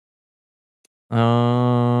listened to her.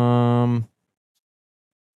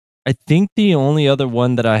 I think the only other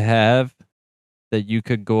one that I have that you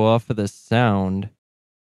could go off of the sound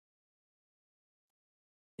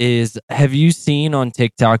is, have you seen on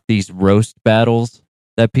TikTok these roast battles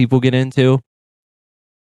that people get into?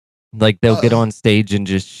 Like they'll get on stage and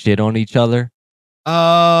just shit on each other.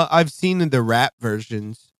 I've seen the rap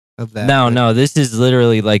versions of that. but- No, this is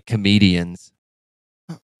literally like comedians.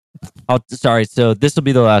 Sorry, so this will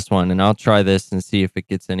be the last one, and I'll try this and see if it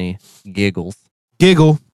gets any giggles.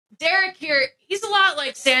 Giggle. Derek here, he's a lot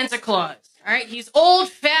like Santa Claus. All right, he's old,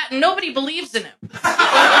 fat, and nobody believes in him.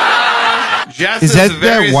 Jess Is is that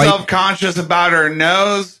very white- self-conscious about her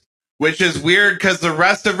nose, which is weird because the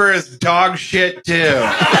rest of her is dog shit too.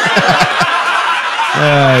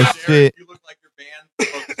 Shit. You look like you're banned from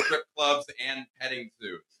both strip clubs and petting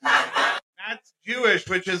zoos. That's Jewish,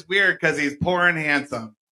 which is weird because he's poor and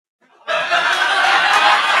handsome.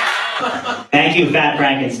 Thank you, Fat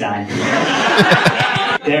Frankenstein.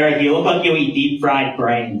 Derek, you look like you eat deep fried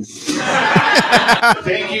brains.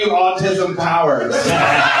 Thank you, Autism Powers.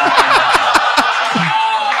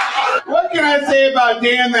 What can I say about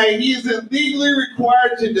Dan that he's legally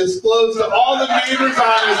required to disclose to all the neighbors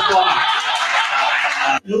on his block?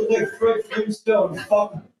 You look like Fred Flintstone,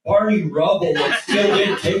 fucking Barney Rubble that still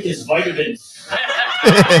didn't take his vitamins.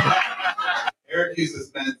 Eric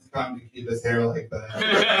uses men to come to keep his hair like that.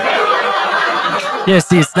 Yeah,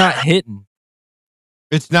 see, it's not hitting.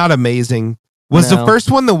 It's not amazing. Was the No.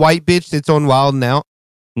 first one the white bitch that's on Wild and Out?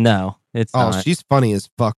 No, it's Oh, not. she's funny as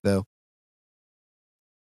fuck though.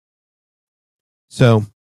 So,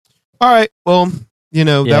 all right. Well, Yeah,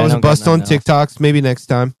 that I was a don't got bust on nothing else. TikToks. Maybe next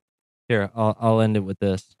time. Here, I'll end it with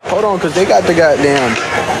this. Hold on, because they got the goddamn.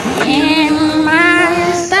 In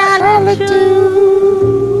my solitude.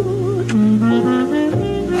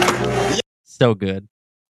 So good.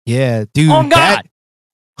 Yeah, dude. On God.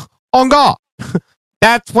 On God.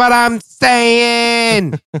 That's what I'm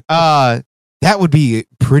saying. That would be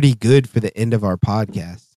pretty good for the end of our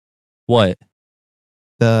podcast. What?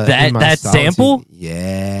 The That In My that Solitude. sample?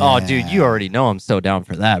 Yeah. Oh, dude, you already know I'm so down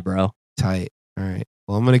for that, bro. Tight. All right.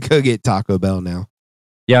 Well, I'm gonna go get Taco Bell now.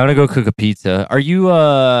 Yeah, I'm gonna go cook a pizza. Are you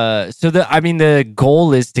the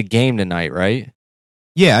goal is to game tonight, right?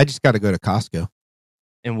 Yeah, I just got to go to Costco.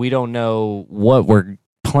 And we don't know what we're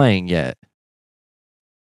playing yet.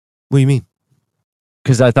 What do you mean?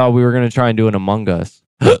 Because I thought we were gonna try and do an Among Us.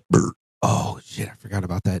 Oh shit, I forgot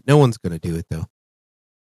about that. No one's gonna do it though.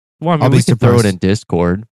 Well, I mean, I'll be we can throw it surprised. in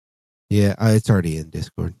Discord. Yeah, it's already in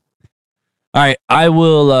Discord. All right, I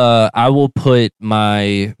will put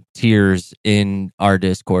my tiers in our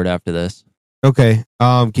Discord after this. Okay.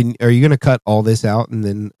 Are you gonna cut all this out and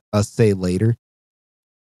then us say later?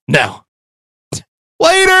 No.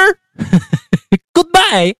 Later.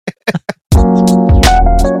 Goodbye.